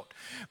result.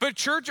 But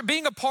church,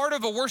 being a part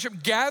of a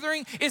worship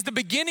gathering is the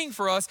beginning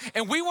for us,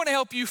 and we want to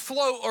help you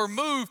flow or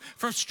move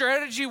from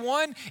strategy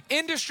one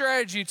into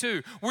strategy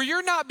two, where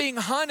you're not being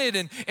hunted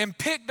and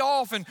picked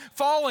off and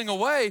falling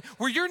away,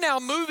 where you're now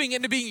moving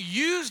into being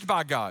used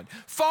by God,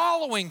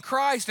 following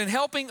Christ and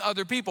helping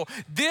other people.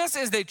 This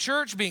is the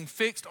church being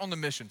fixed on the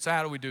mission. So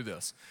how do we do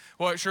this?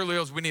 Well, at Shirley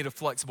Hills, we need a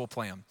flexible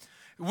plan.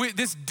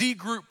 This D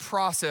group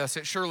process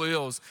at Shirley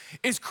Hills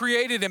is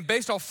created and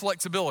based off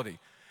flexibility.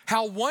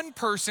 How one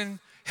person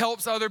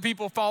helps other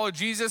people follow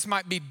Jesus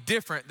might be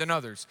different than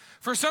others.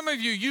 For some of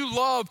you, you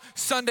love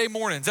Sunday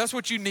mornings. That's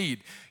what you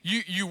need.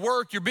 You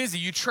work, you're busy,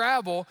 you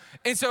travel.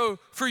 And so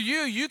for you,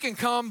 you can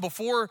come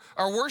before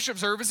our worship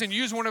service and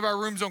use one of our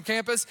rooms on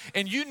campus,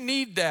 and you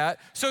need that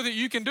so that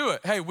you can do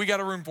it. Hey, we got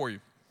a room for you.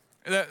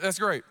 That's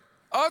great.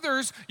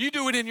 Others, you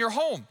do it in your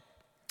home,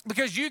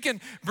 because you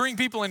can bring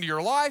people into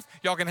your life,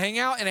 y'all can hang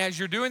out, and as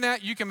you're doing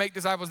that, you can make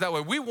disciples that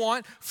way. We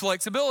want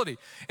flexibility.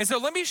 And so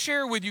let me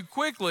share with you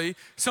quickly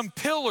some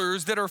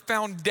pillars that are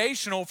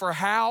foundational for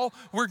how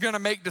we're gonna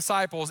make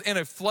disciples in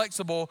a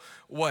flexible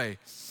way.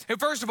 And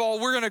first of all,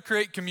 we're gonna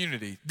create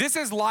community. This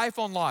is life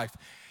on life.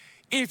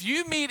 If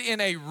you meet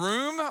in a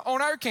room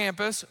on our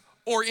campus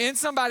or in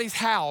somebody's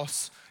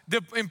house,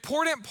 the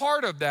important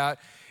part of that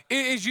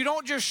is you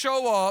don't just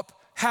show up,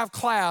 have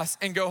class,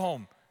 and go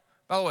home.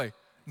 By the way,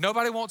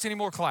 nobody wants any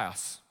more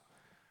class.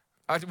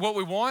 What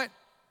we want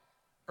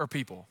are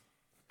people.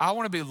 I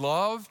want to be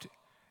loved,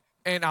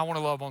 and I want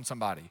to love on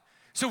somebody.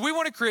 So we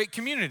want to create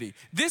community.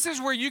 This is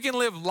where you can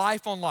live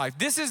life on life.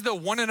 This is the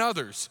one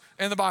another's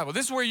in the Bible.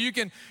 This is where you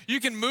can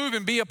move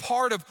and be a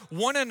part of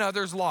one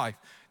another's life.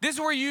 This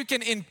is where you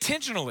can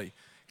intentionally,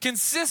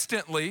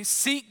 consistently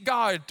seek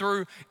God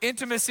through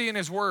intimacy in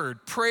His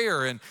Word,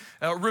 prayer, and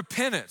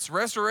repentance,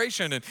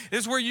 restoration. And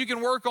this is where you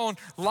can work on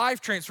life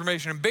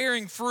transformation and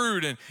bearing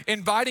fruit and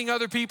inviting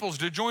other people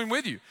to join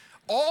with you.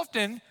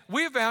 Often,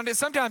 we have found it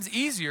sometimes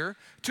easier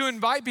to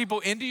invite people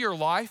into your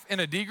life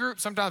in a D group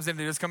sometimes than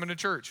it is coming to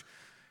church.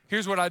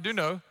 Here's what I do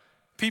know.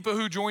 People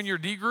who join your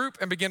D group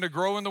and begin to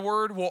grow in the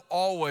Word will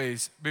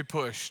always be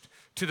pushed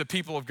to the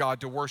people of God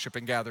to worship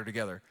and gather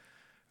together.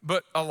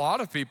 But a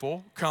lot of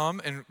people come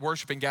and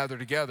worship and gather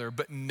together,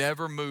 but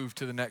never move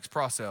to the next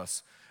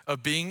process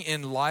of being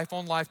in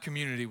life-on-life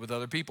community with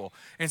other people.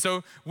 And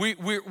so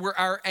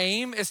our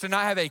aim is to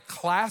not have a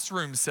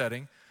classroom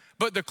setting,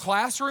 but the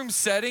classroom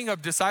setting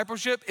of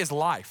discipleship is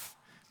life.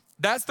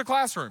 That's the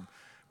classroom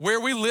where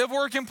we live,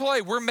 work, and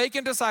play. We're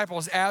making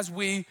disciples as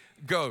we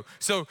go.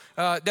 So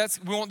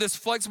we want this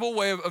flexible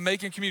way of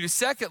making community.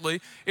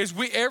 Secondly, is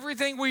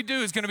everything we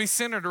do is going to be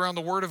centered around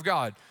the Word of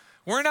God.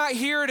 We're not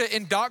here to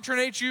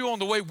indoctrinate you on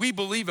the way we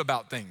believe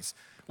about things.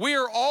 We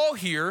are all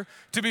here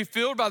to be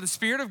filled by the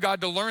Spirit of God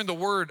to learn the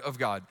Word of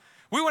God.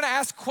 We want to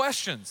ask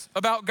questions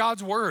about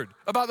God's Word,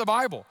 about the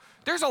Bible.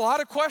 There's a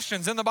lot of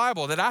questions in the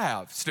Bible that I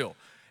have still,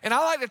 and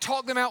I like to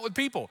talk them out with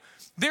people.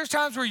 There's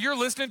times where you're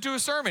listening to a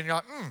sermon, you're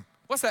like,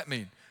 what's that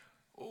mean?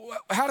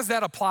 How does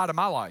that apply to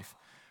my life?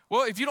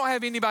 Well, if you don't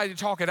have anybody to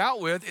talk it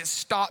out with, it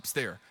stops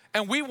there.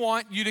 And we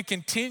want you to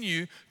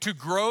continue to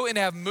grow and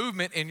have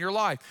movement in your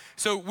life.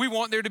 So we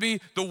want there to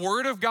be the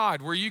Word of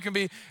God where you can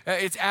be,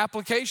 its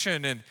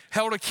application and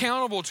held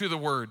accountable to the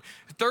Word.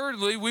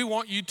 Thirdly, we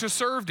want you to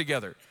serve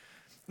together.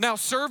 Now,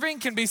 serving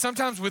can be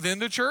sometimes within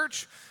the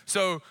church.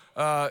 So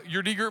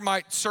your D group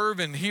might serve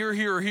in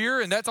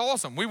here, and that's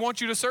awesome. We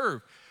want you to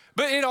serve.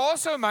 But it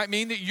also might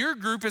mean that your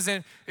group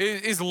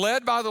is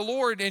led by the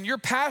Lord and you're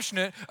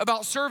passionate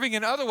about serving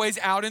in other ways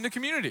out in the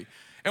community.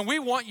 And we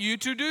want you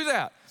to do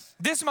that.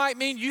 This might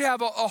mean you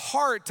have a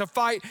heart to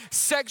fight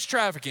sex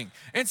trafficking.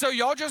 And so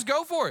y'all just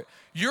go for it.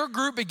 Your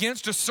group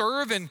begins to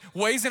serve in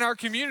ways in our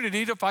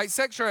community to fight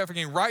sex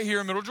trafficking right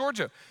here in Middle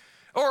Georgia.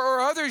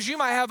 Or others, you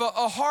might have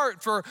a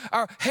heart for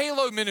our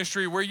Halo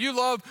ministry where you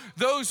love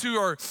those who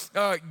are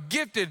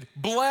gifted,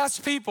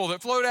 blessed people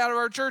that float out of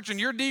our church, and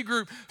your D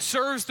group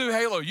serves through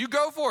Halo. You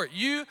go for it.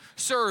 You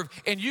serve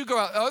and you go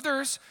out.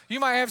 Others, you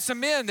might have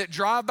some men that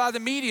drive by the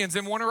medians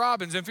in Warner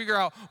Robins and figure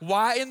out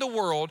why in the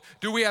world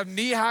do we have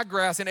knee-high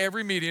grass in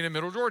every median in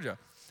Middle Georgia.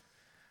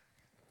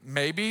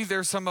 Maybe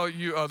there's some of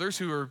you others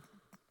who are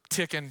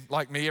ticking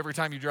like me every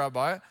time you drive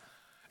by it.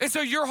 And so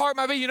your heart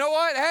might be, you know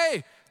what?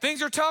 Hey,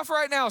 things are tough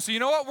right now, so you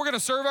know what? We're going to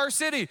serve our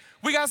city.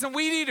 We got some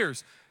weed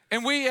eaters,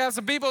 and we have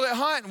some people that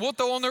hunt, and we'll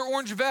throw on their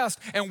orange vest,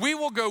 and we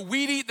will go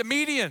weed eat the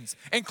medians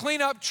and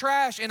clean up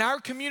trash in our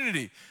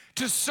community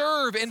to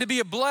serve and to be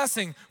a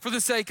blessing for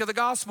the sake of the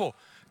gospel,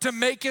 to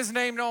make His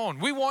name known.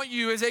 We want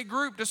you as a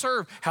group to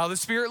serve how the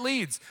Spirit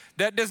leads.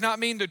 That does not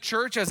mean the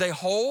church as a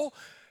whole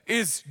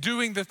is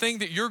doing the thing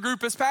that your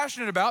group is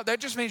passionate about. That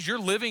just means you're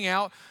living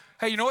out,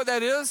 hey, you know what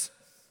that is?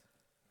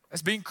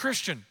 That's being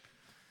Christian.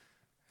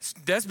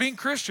 That's being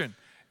Christian.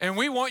 And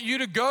we want you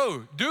to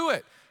go do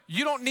it.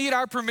 You don't need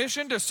our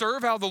permission to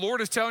serve how the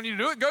Lord is telling you to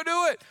do it. Go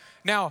do it.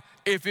 Now,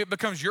 if it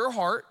becomes your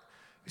heart,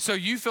 so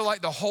you feel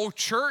like the whole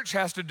church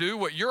has to do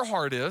what your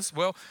heart is,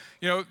 well,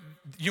 you know,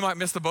 you might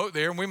miss the boat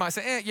there. And we might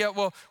say, yeah,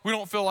 well, we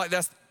don't feel like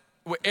that's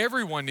what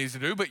everyone needs to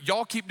do, but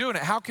y'all keep doing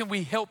it. How can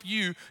we help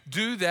you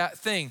do that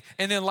thing?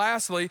 And then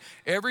lastly,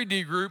 every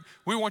D group,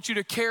 we want you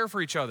to care for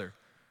each other.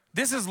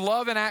 This is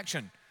love in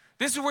action.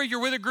 This is where you're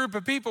with a group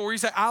of people where you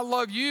say, I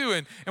love you,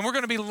 and we're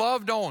going to be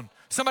loved on.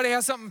 Somebody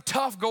has something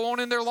tough go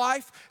on in their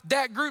life,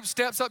 that group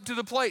steps up to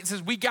the plate and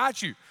says, we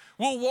got you.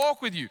 We'll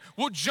walk with you.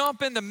 We'll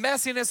jump in the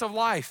messiness of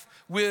life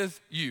with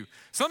you.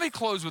 So let me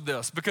close with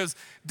this, because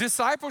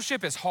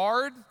discipleship is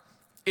hard,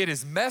 it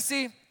is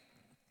messy,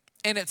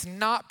 and it's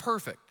not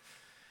perfect.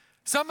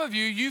 Some of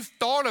you, you've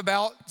thought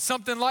about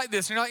something like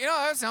this. And you're like,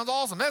 that sounds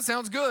awesome. That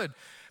sounds good.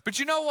 But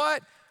you know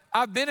what?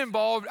 I've been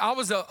involved. I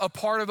was a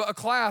part of a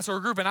class or a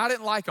group, and I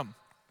didn't like them.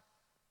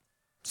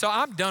 So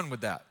I'm done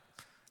with that.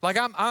 Like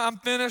I'm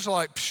finished,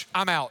 like,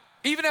 I'm out.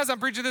 Even as I'm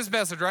preaching this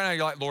message right now,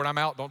 you're like, Lord, I'm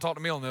out. Don't talk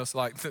to me on this.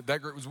 Like,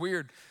 that group was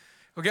weird.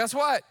 Well, guess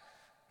what?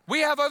 We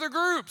have other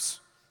groups.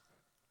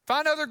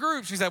 Find other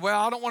groups. You say, well,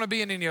 I don't want to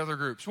be in any other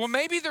groups. Well,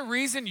 maybe the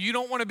reason you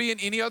don't want to be in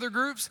any other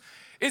groups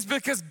is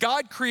because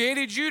God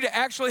created you to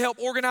actually help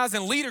organize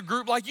and lead a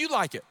group like you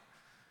like it.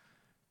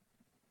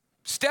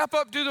 Step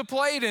up to the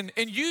plate and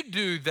you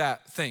do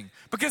that thing.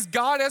 Because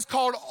God has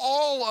called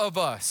all of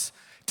us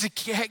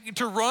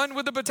to run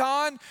with the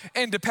baton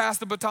and to pass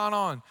the baton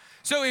on.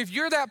 So if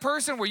you're that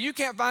person where you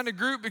can't find a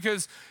group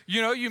because,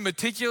 you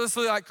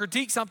meticulously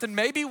critique something,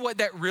 maybe what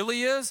that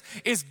really is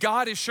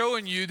God is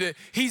showing you that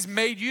he's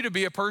made you to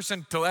be a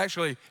person to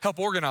actually help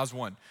organize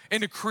one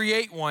and to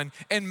create one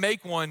and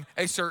make one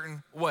a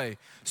certain way.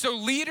 So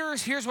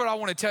leaders, here's what I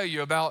want to tell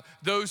you about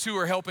those who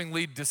are helping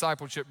lead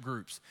discipleship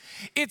groups.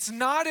 It's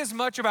not as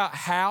much about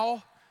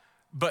how,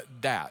 but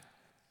that.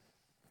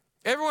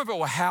 Everyone, but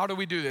well, how do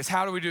we do this?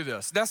 How do we do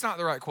this? That's not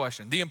the right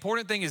question. The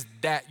important thing is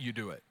that you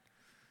do it.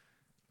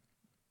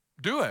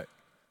 Do it.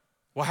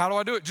 Well, how do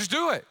I do it? Just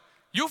do it.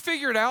 You'll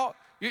figure it out.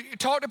 You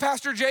talk to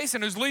Pastor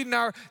Jason, who's leading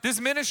this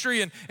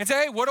ministry, and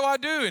say, hey, what do I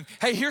do? And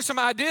hey, here's some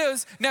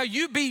ideas. Now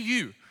you be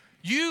you.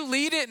 You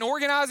lead it and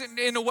organize it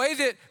in a way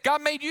that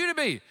God made you to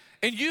be.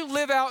 And you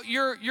live out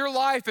your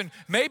life. And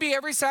maybe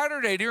every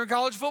Saturday during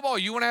college football,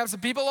 you want to have some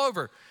people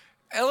over.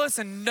 And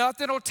listen,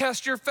 nothing will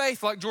test your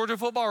faith like Georgia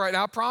football right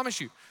now, I promise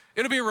you.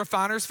 It'll be a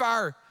refiner's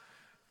fire.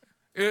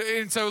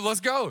 And so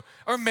let's go.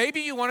 Or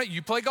maybe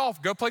you play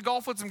golf. Go play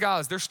golf with some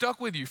guys. They're stuck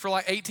with you for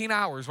like 18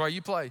 hours while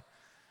you play.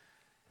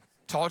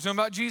 Talk to them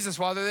about Jesus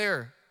while they're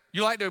there.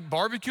 You like to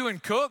barbecue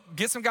and cook?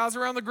 Get some guys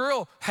around the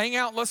grill. Hang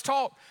out, let's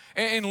talk.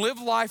 And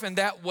live life in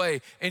that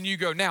way. And you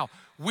go. Now,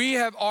 we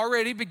have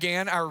already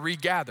began our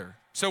regather.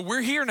 So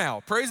we're here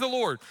now. Praise the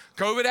Lord.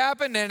 COVID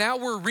happened, and now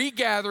we're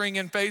regathering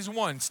in phase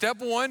 1. Step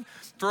 1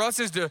 for us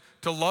is to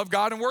love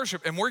God and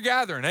worship. And we're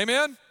gathering.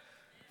 Amen?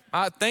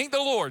 I thank the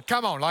Lord.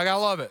 Come on, I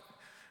love it.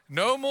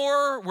 No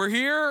more, we're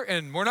here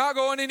and we're not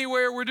going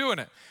anywhere, we're doing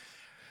it.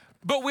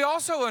 But we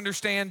also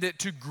understand that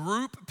to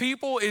group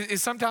people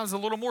is sometimes a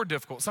little more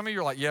difficult. Some of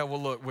you are like, yeah,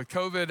 well, look, with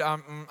COVID,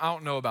 I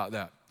don't know about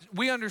that.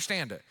 We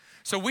understand it.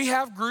 So we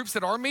have groups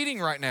that are meeting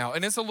right now,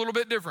 and it's a little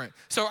bit different.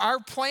 So our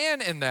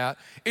plan in that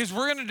is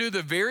we're gonna do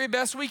the very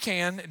best we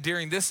can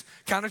during this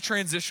kind of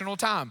transitional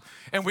time.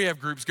 And we have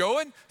groups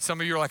going.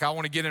 Some of you are like, I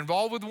wanna get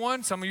involved with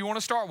one. Some of you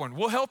wanna start one.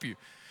 We'll help you.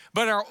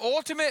 But our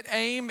ultimate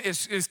aim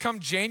is come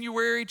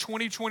January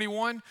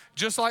 2021,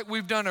 just like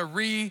we've done a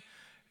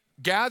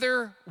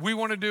regather, we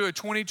want to do a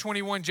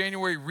 2021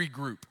 January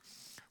regroup.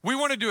 We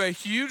want to do a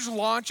huge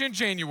launch in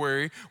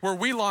January where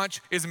we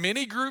launch as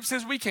many groups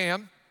as we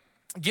can,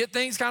 get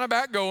things kind of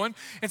back going.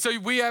 And so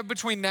we have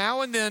between now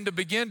and then to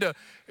begin to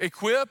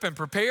equip and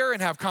prepare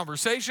and have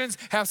conversations,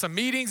 have some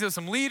meetings with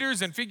some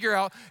leaders and figure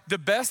out the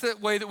best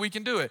way that we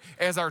can do it.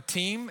 As our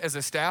team, as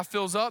a staff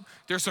fills up,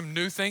 there's some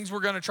new things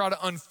we're gonna try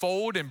to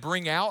unfold and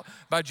bring out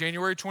by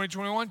January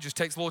 2021. Just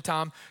takes a little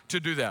time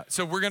to do that.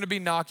 So we're gonna be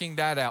knocking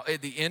that out.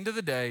 At the end of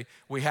the day,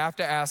 we have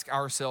to ask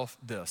ourselves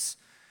this: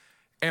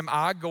 am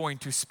I going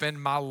to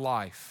spend my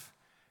life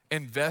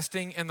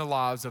investing in the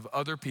lives of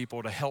other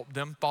people to help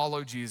them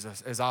follow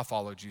Jesus as I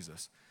follow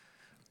Jesus?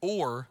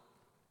 Or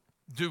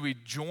do we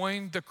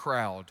join the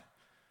crowd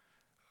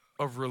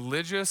of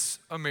religious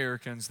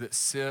Americans that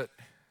sit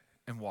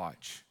and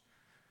watch?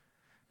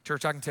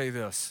 Church, I can tell you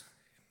this.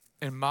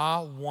 In my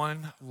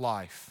one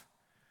life,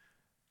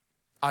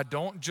 I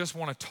don't just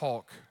want to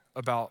talk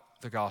about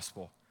the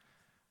gospel.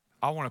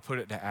 I want to put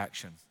it to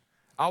action.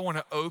 I want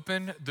to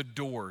open the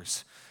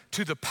doors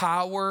to the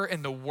power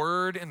and the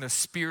word and the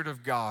Spirit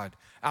of God.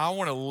 I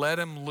want to let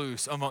him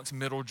loose amongst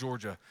Middle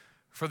Georgia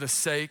for the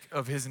sake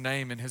of his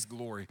name and his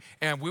glory.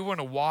 And we want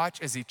to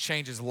watch as he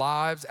changes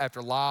lives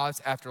after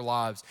lives after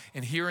lives.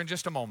 And here in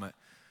just a moment,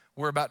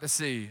 we're about to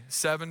see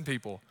 7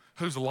 people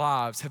whose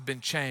lives have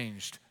been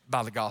changed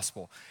by the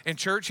gospel. And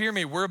church, hear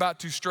me, we're about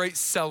to straight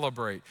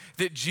celebrate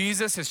that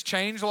Jesus has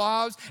changed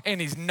lives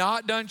and he's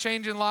not done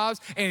changing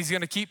lives and he's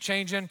gonna keep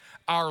changing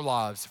our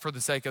lives for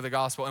the sake of the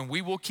gospel. And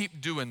we will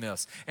keep doing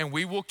this and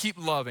we will keep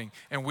loving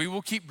and we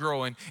will keep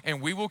growing and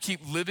we will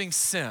keep living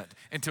sent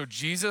until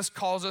Jesus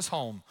calls us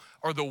home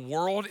or the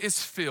world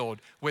is filled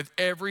with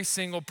every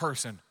single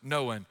person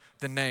knowing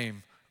the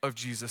name of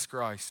Jesus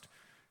Christ.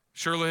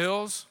 Shirley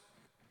Hills,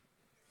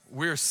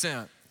 we're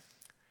sent.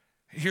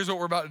 Here's what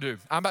we're about to do.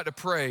 I'm about to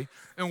pray,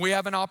 and we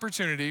have an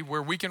opportunity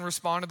where we can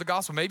respond to the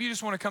gospel. Maybe you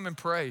just want to come and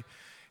pray.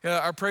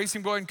 Our praise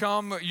team, go ahead and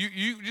come.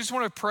 You just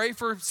want to pray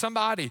for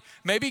somebody.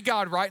 Maybe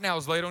God right now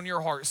has laid on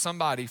your heart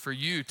somebody for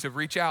you to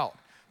reach out,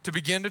 to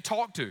begin to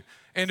talk to,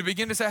 and to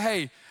begin to say,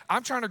 hey,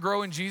 I'm trying to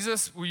grow in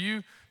Jesus.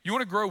 You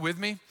want to grow with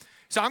me?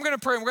 So I'm going to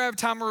pray, and we're going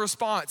to have time of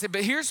response.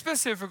 But here's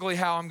specifically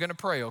how I'm going to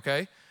pray,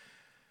 okay?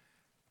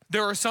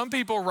 There are some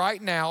people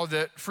right now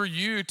that for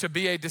you to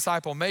be a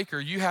disciple maker,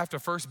 you have to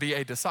first be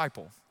a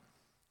disciple.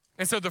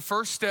 And so the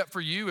first step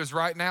for you is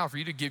right now for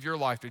you to give your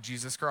life to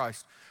Jesus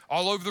Christ.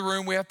 All over the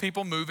room, we have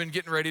people moving,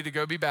 getting ready to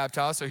go be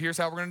baptized. So here's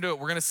how we're gonna do it.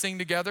 We're gonna sing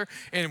together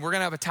and we're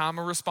gonna have a time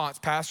of response.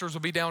 Pastors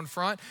will be down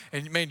front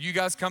and man, you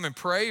guys come and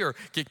pray or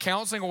get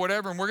counseling or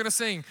whatever, and we're gonna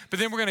sing, but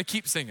then we're gonna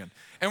keep singing.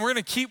 And we're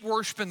gonna keep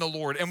worshiping the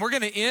Lord. And we're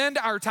gonna end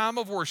our time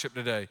of worship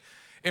today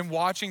in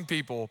watching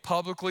people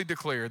publicly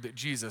declare that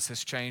Jesus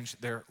has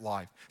changed their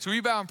life. So will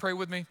you bow and pray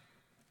with me?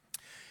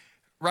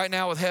 Right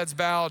now with heads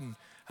bowed and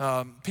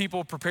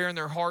people preparing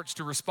their hearts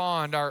to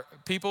respond. Our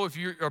people, if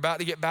you're about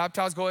to get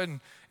baptized, go ahead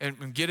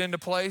and get into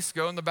place,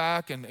 go in the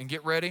back and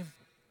get ready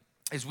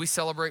as we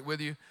celebrate with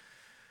you.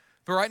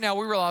 But right now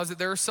we realize that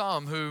there are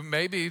some who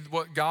maybe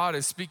what God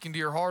is speaking to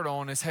your heart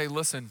on is, hey,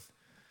 listen,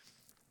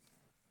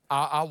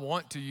 I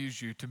want to use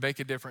you to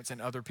make a difference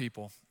in other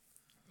people,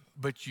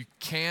 but you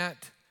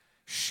can't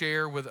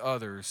share with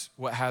others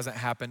what hasn't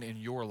happened in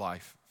your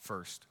life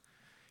first.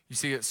 You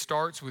see, it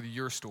starts with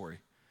your story.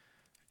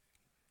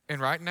 And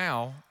right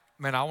now,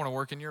 man, I want to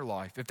work in your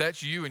life. If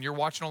that's you and you're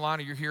watching online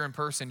or you're here in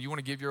person, you want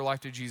to give your life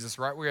to Jesus,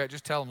 right where you're at,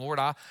 just tell him, Lord,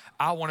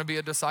 I want to be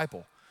a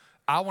disciple.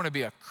 I want to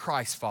be a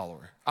Christ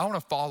follower. I want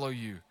to follow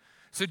you.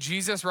 So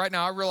Jesus, right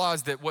now, I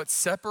realize that what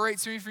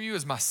separates me from you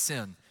is my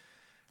sin.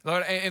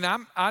 Lord, and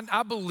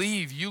I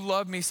believe you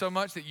love me so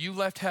much that you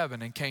left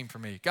heaven and came for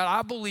me. God,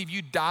 I believe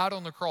you died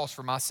on the cross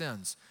for my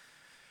sins.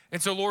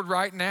 And so, Lord,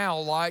 right now,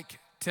 like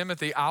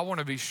Timothy, I want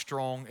to be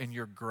strong in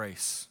your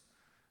grace,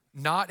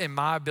 not in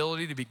my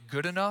ability to be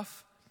good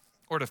enough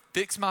or to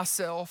fix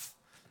myself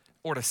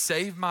or to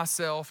save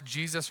myself.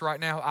 Jesus, right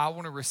now, I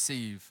want to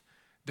receive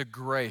the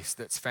grace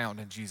that's found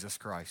in Jesus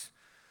Christ.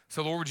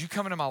 So, Lord, would you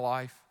come into my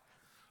life?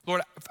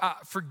 Lord,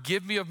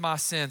 forgive me of my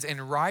sins,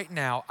 and right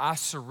now, I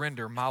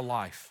surrender my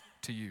life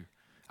to you.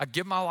 I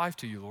give my life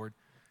to you, Lord.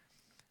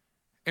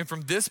 And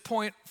from this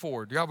point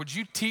forward, God, would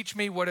you teach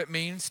me what it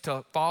means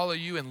to follow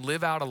you and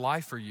live out a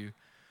life for you?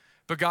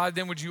 But God,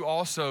 then would you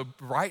also,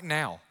 right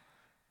now,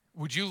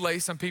 would you lay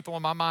some people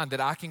in my mind that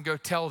I can go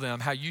tell them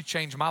how you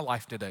changed my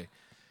life today?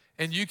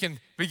 And you can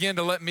begin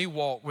to let me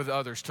walk with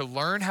others to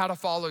learn how to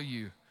follow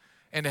you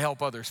and to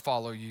help others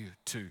follow you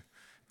too.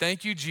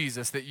 Thank you,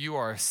 Jesus, that you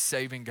are a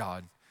saving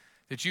God,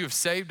 that you have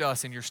saved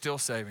us and you're still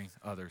saving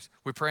others.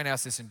 We pray and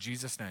ask this in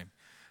Jesus' name.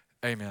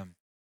 Amen.